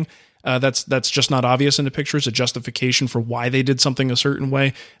something that's just not obvious in the pictures, a justification for why they did something a certain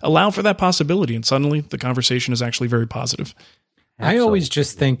way. Allow for that possibility, and suddenly the conversation is actually very positive. I always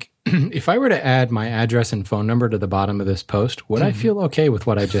just think, if I were to add my address and phone number to the bottom of this post, would I feel okay with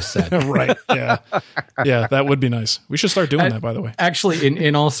what I just said? Right. Yeah. Yeah, that would be nice. We should start doing that, by the way. Actually,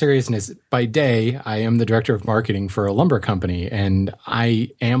 in all seriousness, by day, I am the director of marketing for a lumber company, and I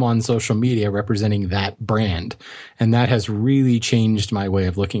am on social media representing that brand. And that has really changed my way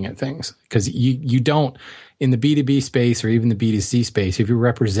of looking at things, because you don't, in the B2B space or even the B2C space, if you're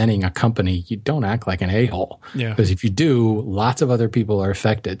representing a company, you don't act like an a-hole. Yeah. Because if you do, lots of other people are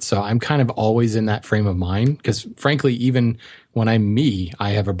affected. So I'm kind of always in that frame of mind, because frankly, even when I'm me, I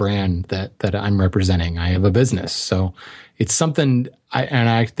have a brand that I'm representing. I have a business. So it's something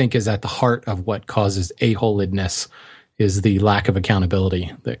I think is at the heart of what causes a-holedness, is the lack of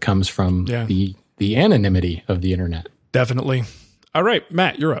accountability that comes from the anonymity of the internet. Definitely. All right,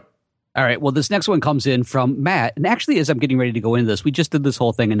 Matt, you're up. All right. Well, this next one comes in from Matt. And actually, as I'm getting ready to go into this, we just did this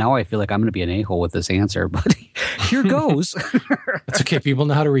whole thing, and now I feel like I'm going to be an a-hole with this answer. But here goes. It's okay. People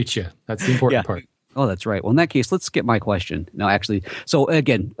know how to reach you. That's the important part. Oh, that's right. Well, in that case, let's skip my question. No, actually. So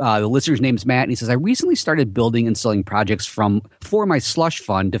again, the listener's name is Matt, and he says, I recently started building and selling projects for my slush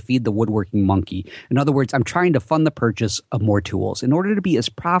fund to feed the woodworking monkey. In other words, I'm trying to fund the purchase of more tools. In order to be as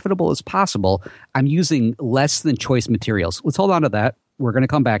profitable as possible, I'm using less than choice materials. Let's hold on to that. We're going to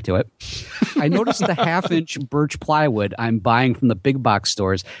come back to it. I noticed the 1/2-inch birch plywood I'm buying from the big box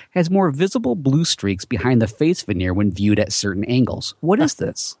stores has more visible blue streaks behind the face veneer when viewed at certain angles. What is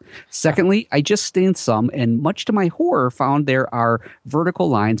this? Secondly, I just stained some, and much to my horror, found there are vertical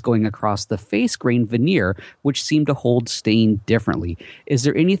lines going across the face grain veneer, which seem to hold stain differently. Is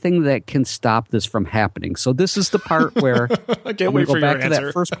there anything that can stop this from happening? So this is the part where I can't wait for your answer. Go back to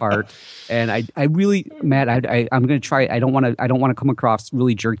that first part. And I really, Matt, I'm going to try. I don't want to come across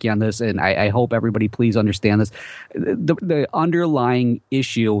really jerky on this, and I hope everybody please understand this. The underlying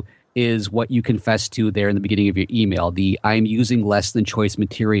issue is what you confessed to there in the beginning of your email, I'm using less than choice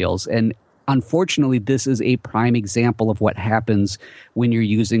materials. And unfortunately, this is a prime example of what happens when you're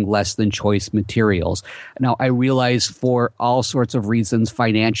using less than choice materials. Now, I realize for all sorts of reasons,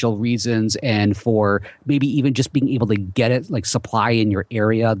 financial reasons, and for maybe even just being able to get it, like supply in your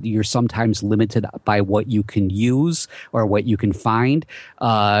area, you're sometimes limited by what you can use or what you can find.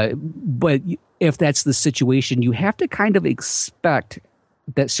 But if that's the situation, you have to kind of expect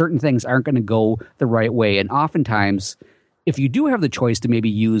that certain things aren't going to go the right way. And oftentimes, if you do have the choice to maybe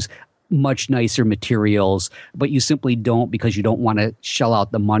use much nicer materials, but you simply don't because you don't want to shell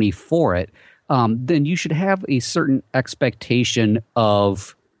out the money for it, then you should have a certain expectation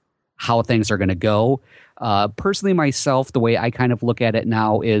of how things are going to go. Personally, myself, the way I kind of look at it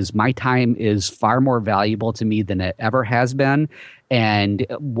now is my time is far more valuable to me than it ever has been. And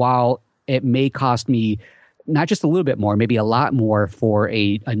while it may cost me not just a little bit more, maybe a lot more for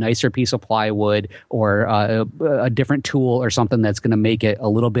a nicer piece of plywood or a different tool or something that's going to make it a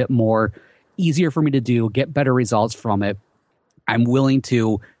little bit more easier for me to do, get better results from it, I'm willing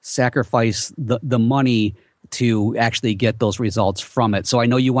to sacrifice the money to actually get those results from it. So I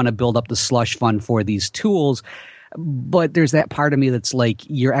know you want to build up the slush fund for these tools, but there's that part of me that's like,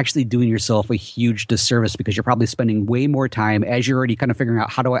 you're actually doing yourself a huge disservice because you're probably spending way more time as you're already kind of figuring out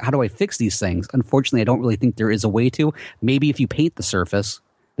how do I fix these things. Unfortunately, I don't really think there is a way to. Maybe if you paint the surface,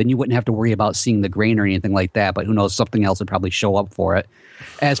 then you wouldn't have to worry about seeing the grain or anything like that. But who knows, something else would probably show up for it.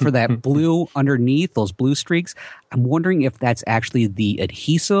 As for that blue underneath, those blue streaks, I'm wondering if that's actually the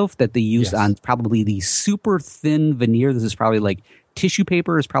adhesive that they used on probably the super thin veneer. This is probably like tissue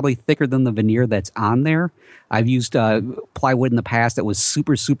paper is probably thicker than the veneer that's on there. I've used plywood in the past that was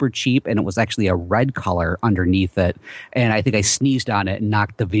super, super cheap, and it was actually a red color underneath it. And I think I sneezed on it and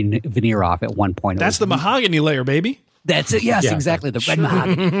knocked the veneer off at one point. That's the mahogany layer, baby. That's it. Yes, Yeah. exactly. The red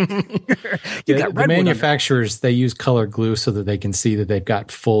mahogany. The manufacturers, they use color glue so that they can see that they've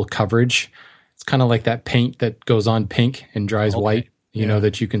got full coverage. It's kind of like that paint that goes on pink and dries white, you know,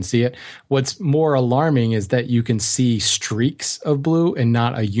 that you can see it. What's more alarming is that you can see streaks of blue and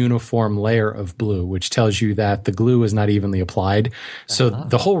not a uniform layer of blue, which tells you that the glue is not evenly applied. So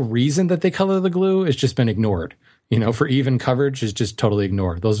the whole reason that they color the glue has just been ignored. You know, for even coverage is just totally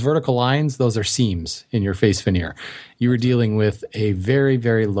ignored. Those vertical lines, those are seams in your face veneer. You were dealing with a very,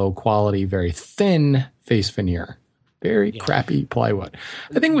 very low quality, very thin face veneer. Very crappy plywood.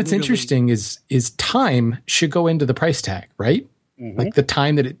 I think what's interesting is time should go into the price tag, right? Like the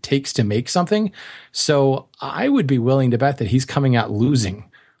time that it takes to make something. So I would be willing to bet that he's coming out losing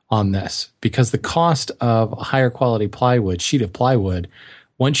on this because the cost of a higher quality plywood, sheet of plywood,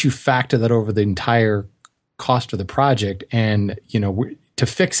 once you factor that over the entire cost of the project, and you know, to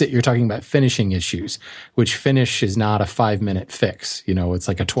fix it, you're talking about finishing issues, which finish is not a 5-minute fix. You know, it's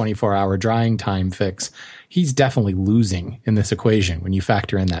like a 24-hour drying time fix. He's definitely losing in this equation when you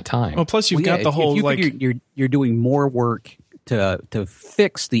factor in that time. Well, plus you've got the whole you're doing more work to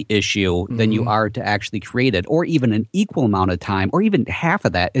fix the issue than you are to actually create it, or even an equal amount of time, or even half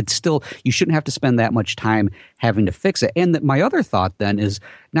of that. It's still, you shouldn't have to spend that much time having to fix it. And my other thought then is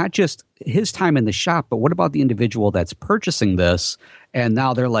not just his time in the shop, but what about the individual that's purchasing this? And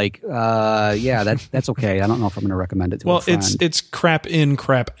now they're like, that's okay. I don't know if I'm going to recommend it to a friend. It's crap in,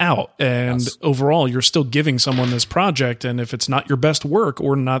 crap out. And overall, you're still giving someone this project. And if it's not your best work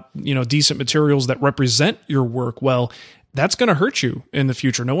or not, you know, decent materials that represent your work, well, that's going to hurt you in the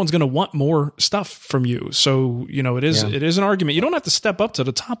future. No one's going to want more stuff from you. So, you know, it is an argument. You don't have to step up to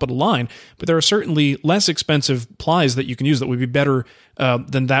the top of the line, but there are certainly less expensive plies that you can use that would be better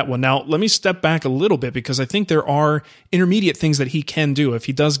than that one. Now, let me step back a little bit because I think there are intermediate things that he can do. If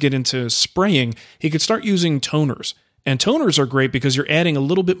he does get into spraying, he could start using toners. And toners are great because you're adding a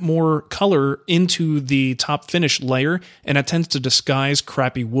little bit more color into the top finish layer, and it tends to disguise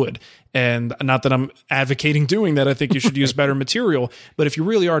crappy wood. And not that I'm advocating doing that. I think you should use better material. But if you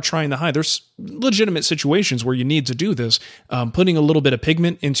really are trying to hide, there's legitimate situations where you need to do this. Putting a little bit of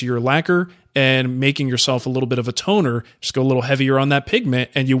pigment into your lacquer and making yourself a little bit of a toner, just go a little heavier on that pigment,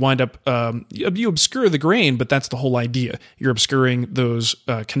 and you wind up, you obscure the grain, but that's the whole idea. You're obscuring those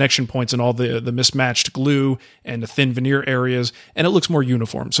connection points and all the mismatched glue and the thin veneer areas, and it looks more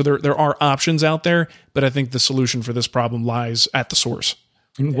uniform. So there are options out there, but I think the solution for this problem lies at the source.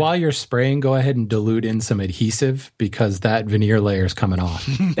 And while you're spraying, go ahead and dilute in some adhesive because that veneer layer is coming off.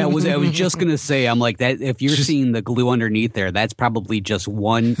 I was just going to say, I'm like that. If you're seeing the glue underneath there, that's probably just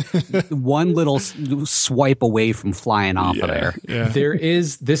one little swipe away from flying off of there. Yeah.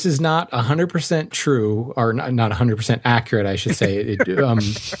 This is not 100% true, or not 100% accurate, I should say.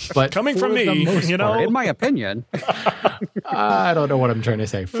 But coming from me, you know, in my opinion, I don't know what I'm trying to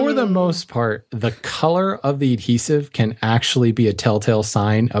say. For the most part, the color of the adhesive can actually be a telltale sign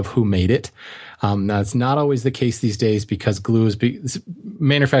of who made it. That's not always the case these days because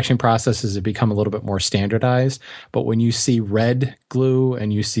manufacturing processes have become a little bit more standardized. But when you see red glue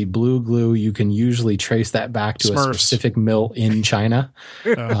and you see blue glue, you can usually trace that back to Smurfs. A specific mill in China.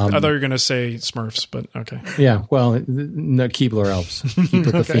 I thought you were going to say Smurfs, but okay. Yeah, well, no, Keebler elves. Keep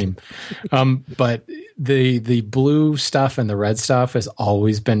with the theme. But the blue stuff and the red stuff has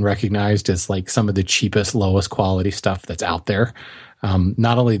always been recognized as like some of the cheapest, lowest quality stuff that's out there.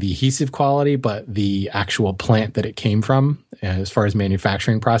 Not only the adhesive quality, but the actual plant that it came from as far as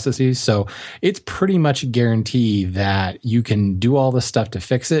manufacturing processes. So it's pretty much a guarantee that you can do all this stuff to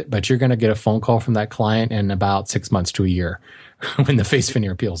fix it, but you're going to get a phone call from that client in about 6 months to a year when the face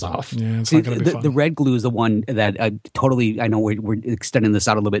veneer peels off. Yeah, it's not going to be fun. The red glue is the one that I know we're extending this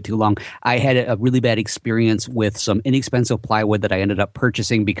out a little bit too long. I had a really bad experience with some inexpensive plywood that I ended up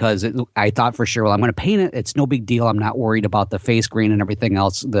purchasing because I thought for sure, well, I'm going to paint it. It's no big deal. I'm not worried about the face grain and everything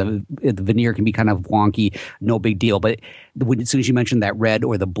else. The veneer can be kind of wonky, no big deal. But as soon as you mentioned that red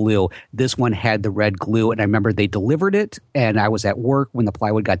or the blue, this one had the red glue. And I remember they delivered it, and I was at work when the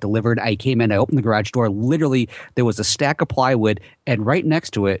plywood got delivered. I came in, I opened the garage door. Literally, there was a stack of plywood, and right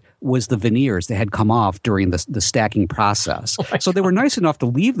next to it was the veneers that had come off during the stacking process. So they were nice enough to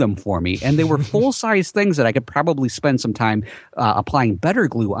leave them for me, and they were full-size things that I could probably spend some time applying better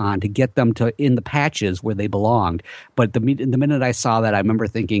glue on to get them to in the patches where they belonged. But the minute I saw that, I remember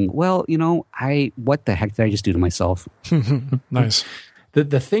thinking, well, you know, what the heck did I just do to myself? Nice.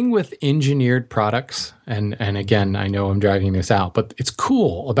 The thing with engineered products, and again, I know I'm dragging this out, but it's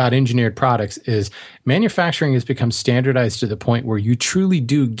cool about engineered products is manufacturing has become standardized to the point where you truly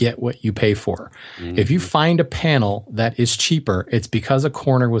do get what you pay for. Mm-hmm. If you find a panel that is cheaper, it's because a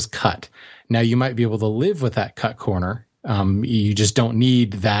corner was cut. Now you might be able to live with that cut corner. You just don't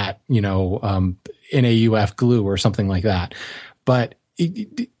need that, NAUF glue or something like that. But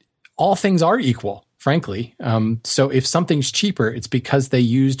all things are equal, frankly. So if something's cheaper, it's because they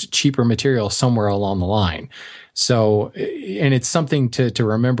used cheaper material somewhere along the line. So, and it's something to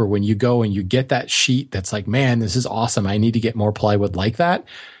remember when you go and you get that sheet that's like, man, this is awesome. I need to get more plywood like that.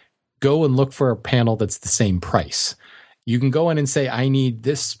 Go and look for a panel that's the same price. You can go in and say, I need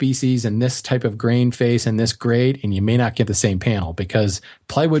this species and this type of grain face and this grade, and you may not get the same panel because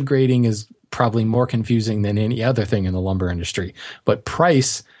plywood grading is probably more confusing than any other thing in the lumber industry. But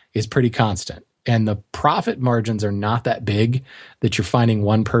price is pretty constant. And the profit margins are not that big that you're finding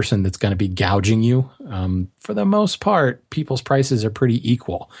one person that's going to be gouging you. For the most part, people's prices are pretty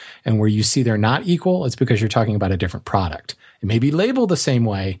equal. And where you see they're not equal, it's because you're talking about a different product. It may be labeled the same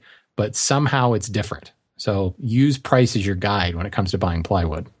way, but somehow it's different. So use price as your guide when it comes to buying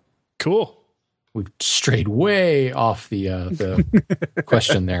plywood. Cool. We've strayed way off the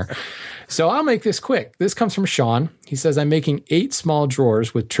question there. So I'll make this quick. This comes from Sean. He says, I'm making 8 small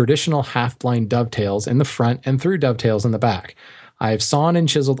drawers with traditional half-blind dovetails in the front and through dovetails in the back. I have sawn and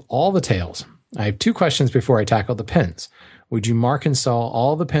chiseled all the tails. I have 2 questions before I tackle the pins. Would you mark and saw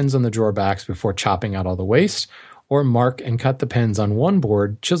all the pins on the drawer backs before chopping out all the waste? Or mark and cut the pins on one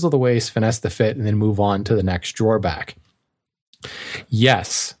board, chisel the waste, finesse the fit, and then move on to the next drawer back?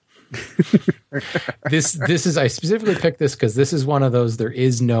 Yes. This is, I specifically picked this because this is one of those, there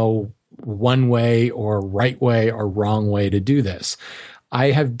is no one way or right way or wrong way to do this.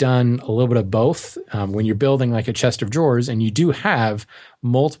 I have done a little bit of both. When you're building like a chest of drawers and you do have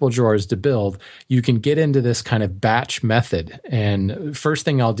multiple drawers to build, you can get into this kind of batch method. And first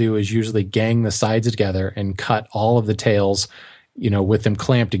thing I'll do is usually gang the sides together and cut all of the tails, with them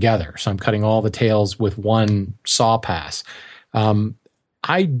clamped together. So I'm cutting all the tails with one saw pass.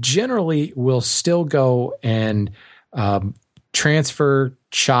 I generally will still go and transfer,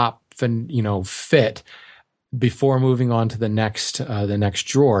 chop, and fit before moving on to the next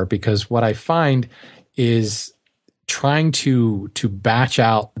drawer, because what I find is trying to batch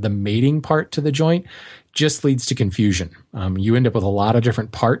out the mating part to the joint just leads to confusion. You end up with a lot of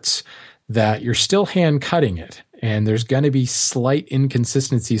different parts that you're still hand cutting it. And there's going to be slight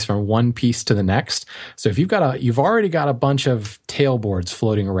inconsistencies from one piece to the next. So if you've already got a bunch of tailboards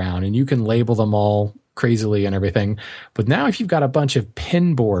floating around and you can label them all crazily and everything. But now if you've got a bunch of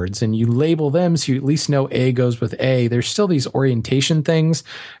pin boards and you label them so you at least know A goes with A, there's still these orientation things. It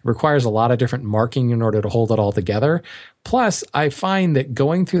requires a lot of different marking in order to hold it all together. Plus, I find that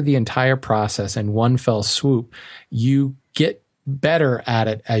going through the entire process in one fell swoop, you get better at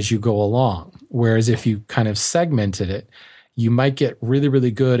it as you go along. Whereas if you kind of segmented it, you might get really,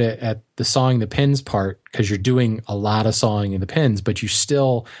 really good at the sawing the pins part because you're doing a lot of sawing in the pins, but you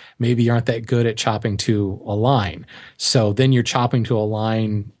still maybe aren't that good at chopping to a line. So then you're chopping to a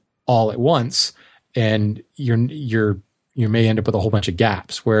line all at once, and you may end up with a whole bunch of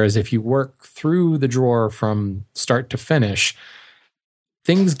gaps. Whereas if you work through the drawer from start to finish,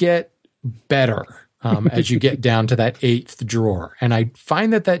 things get better. As you get down to that 8th drawer. And I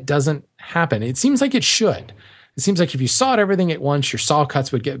find that doesn't happen. It seems like it should. It seems like if you sawed everything at once, your saw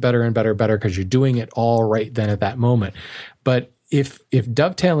cuts would get better and better because you're doing it all right then at that moment. But if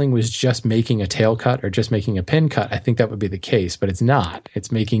dovetailing was just making a tail cut or just making a pin cut, I think that would be the case, but it's not.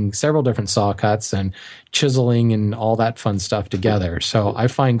 It's making several different saw cuts and chiseling and all that fun stuff together. So I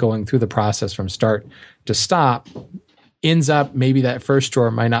find going through the process from start to stop ends up, maybe that first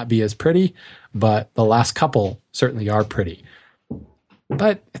drawer might not be as pretty, but the last couple certainly are pretty.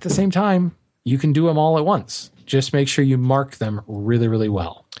 But at the same time, you can do them all at once. Just make sure you mark them really, really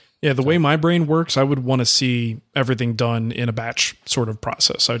well. Yeah, the way my brain works, I would want to see everything done in a batch sort of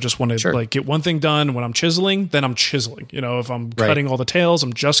process. I just want to get one thing done. When I'm chiseling, then I'm chiseling. If I'm cutting all the tails,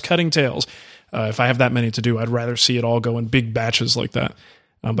 I'm just cutting tails. If I have that many to do, I'd rather see it all go in big batches like that.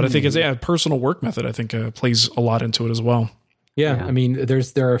 But I think it's a personal work method. I think plays a lot into it as well. Yeah, I mean, there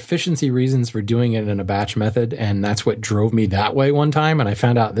are efficiency reasons for doing it in a batch method, and that's what drove me that way one time. And I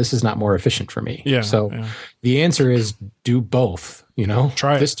found out this is not more efficient for me. The answer is do both.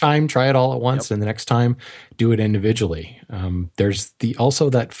 Try it. This time, try it all at once, and the next time, do it individually. There's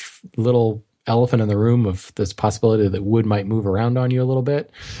also that little elephant in the room of this possibility that wood might move around on you a little bit.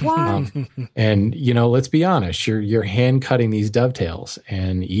 And let's be honest, you're hand cutting these dovetails,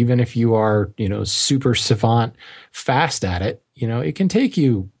 and even if you are super savant fast at it, it can take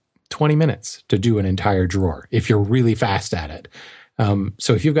you 20 minutes to do an entire drawer if you're really fast at it.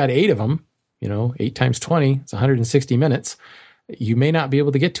 So if you've got 8 of them, 8 times 20, it's 160 minutes. You may not be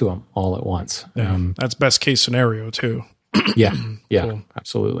able to get to them all at once. That's best case scenario too. Yeah, Cool.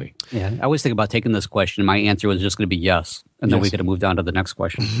 absolutely. Yeah, I always think about taking this question. My answer was just going to be yes. And then Yes. we could have moved on to the next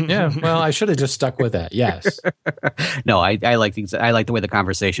question. Yeah, well, I should have just stuck with that. Yes. No, I like the way the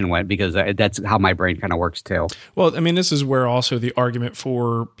conversation went because that's how my brain kind of works too. Well, I mean, this is where also the argument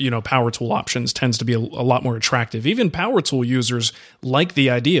for, power tool options tends to be a lot more attractive. Even power tool users like the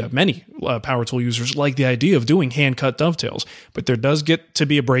idea, many power tool users like the idea of doing hand cut dovetails, but there does get to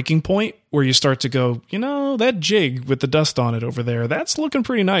be a breaking point where you start to go, that jig with the dust on it over there, that's looking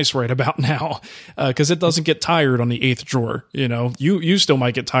pretty nice right about now, because it doesn't get tired on the 8th drawer. You still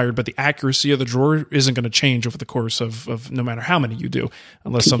might get tired, but the accuracy of the drawer isn't going to change over the course of no matter how many you do,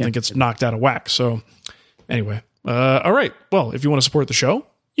 unless something gets knocked out of whack. So anyway, all right. Well, if you want to support the show,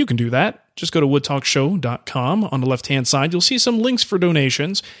 you can do that. Just go to woodtalkshow.com. On the left-hand side, you'll see some links for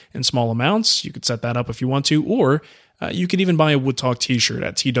donations in small amounts. You could set that up if you want to, or you could even buy a Wood Talk t-shirt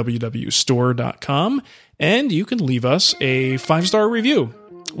at twwstore.com, and you can leave us a 5-star review.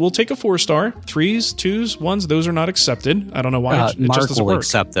 We'll take a 4-star. 3s, 2s, 1s, those are not accepted. I don't know why. It Mark just doesn't will work.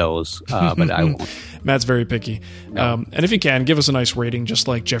 accept those, but I won't. Matt's very picky. And if you can, give us a nice rating, just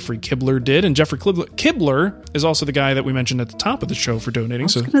like Jeffrey Kibler did. And Jeffrey Kibler is also the guy that we mentioned at the top of the show for donating. I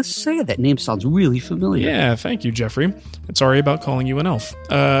was going to say that name sounds really familiar. Yeah, thank you, Jeffrey. And sorry about calling you an elf.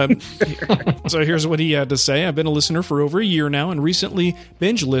 So here's what he had to say. I've been a listener for over a year now and recently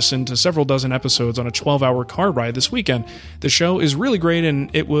binge listened to several dozen episodes on a 12-hour car ride this weekend. The show is really great,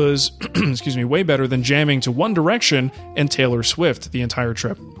 and it was, way better than jamming to One Direction and Taylor Swift the entire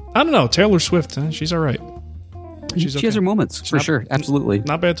trip. I don't know. Taylor Swift, she's all right. She has her moments, for sure. Absolutely.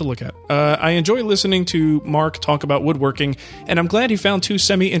 Not bad to look at. I enjoy listening to Mark talk about woodworking, and I'm glad he found 2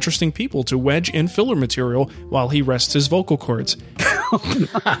 semi-interesting people to wedge in filler material while he rests his vocal cords.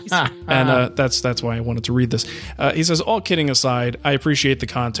 Nice. And that's why I wanted to read this. He says, all kidding aside, I appreciate the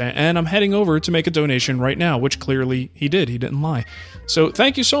content, and I'm heading over to make a donation right now, which clearly he did. He didn't lie. So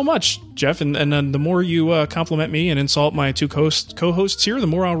thank you so much, Jeff. And then the more you compliment me and insult my 2 co-hosts here, the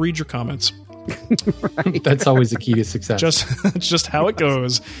more I'll read your comments. Right. That's always the key to success. Just how it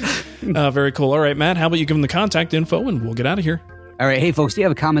goes. Very cool. All right, Matt, how about you give them the contact info and we'll get out of here. All right. Hey, folks, do you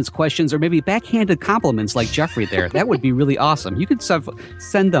have comments, questions, or maybe backhanded compliments like Jeffrey there? That would be really awesome. You could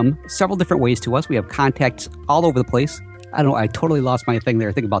send them several different ways to us. We have contacts all over the place. I don't know. I totally lost my thing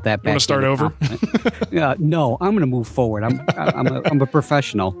there. Think about that. You want to start over? No, I'm going to move forward. I'm a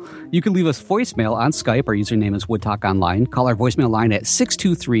professional. You can leave us voicemail on Skype. Our username is WoodTalk Online. Call our voicemail line at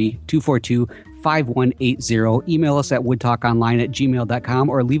 623-242-5180. Email us at woodtalkonline@gmail.com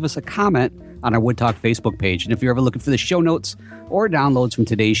or leave us a comment on our WoodTalk Facebook page. And if you're ever looking for the show notes or downloads from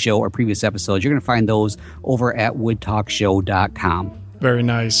today's show or previous episodes, you're going to find those over at woodtalkshow.com. Very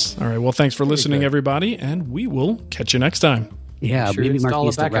nice. All right. Well, thanks for listening, everybody, and we will catch you next time. Yeah, sure, maybe install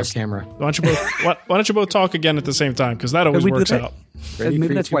Mark a backup camera. Why don't you both talk again at the same time? Because that always works out.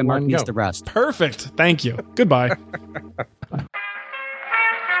 Maybe that's why Mark needs the rest. Perfect. Thank you. Goodbye. This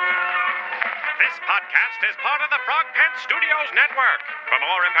podcast is part of the Frog Pants Studios Network. For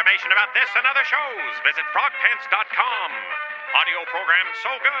more information about this and other shows, visit frogpants.com. Audio program so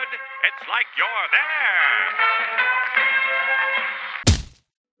good, it's like you're there.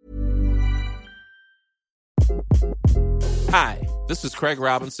 Hi, this is Craig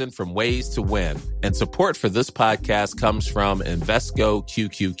Robinson from Ways to Win, and support for this podcast comes from Invesco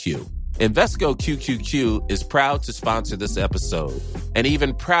QQQ. Invesco QQQ is proud to sponsor this episode, and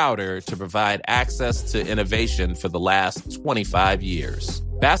even prouder to provide access to innovation for the last 25 years.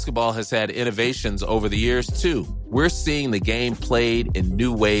 Basketball has had innovations over the years, too. We're seeing the game played in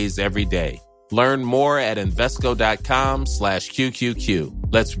new ways every day. Learn more at Invesco.com/QQQ.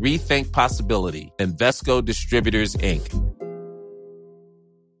 Let's rethink possibility. Invesco Distributors, Inc.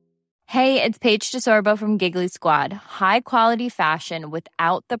 Hey, it's Paige DeSorbo from Giggly Squad. High quality fashion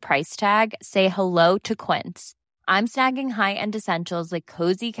without the price tag. Say hello to Quince. I'm snagging high-end essentials like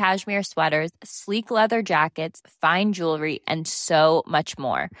cozy cashmere sweaters, sleek leather jackets, fine jewelry, and so much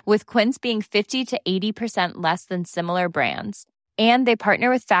more. With Quince being 50 to 80% less than similar brands. And they partner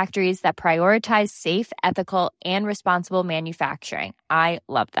with factories that prioritize safe, ethical, and responsible manufacturing. I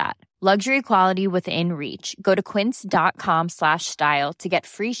love that. Luxury quality within reach. Go to quince.com/style to get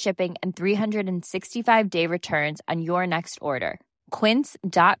free shipping and 365-day returns on your next order.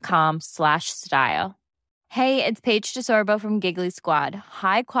 Quince.com/style. Hey, it's Paige DeSorbo from Giggly Squad.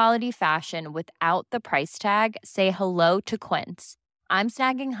 High quality fashion without the price tag. Say hello to Quince. I'm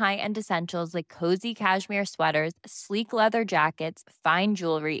snagging high-end essentials like cozy cashmere sweaters, sleek leather jackets, fine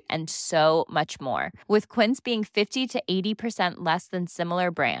jewelry, and so much more. With Quince being 50 to 80% less than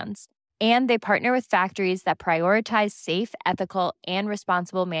similar brands. And they partner with factories that prioritize safe, ethical, and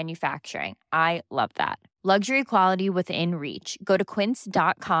responsible manufacturing. I love that. Luxury quality within reach. Go to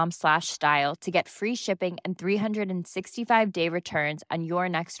quince.com/style to get free shipping and 365-day returns on your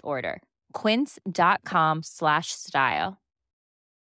next order. Quince.com/style.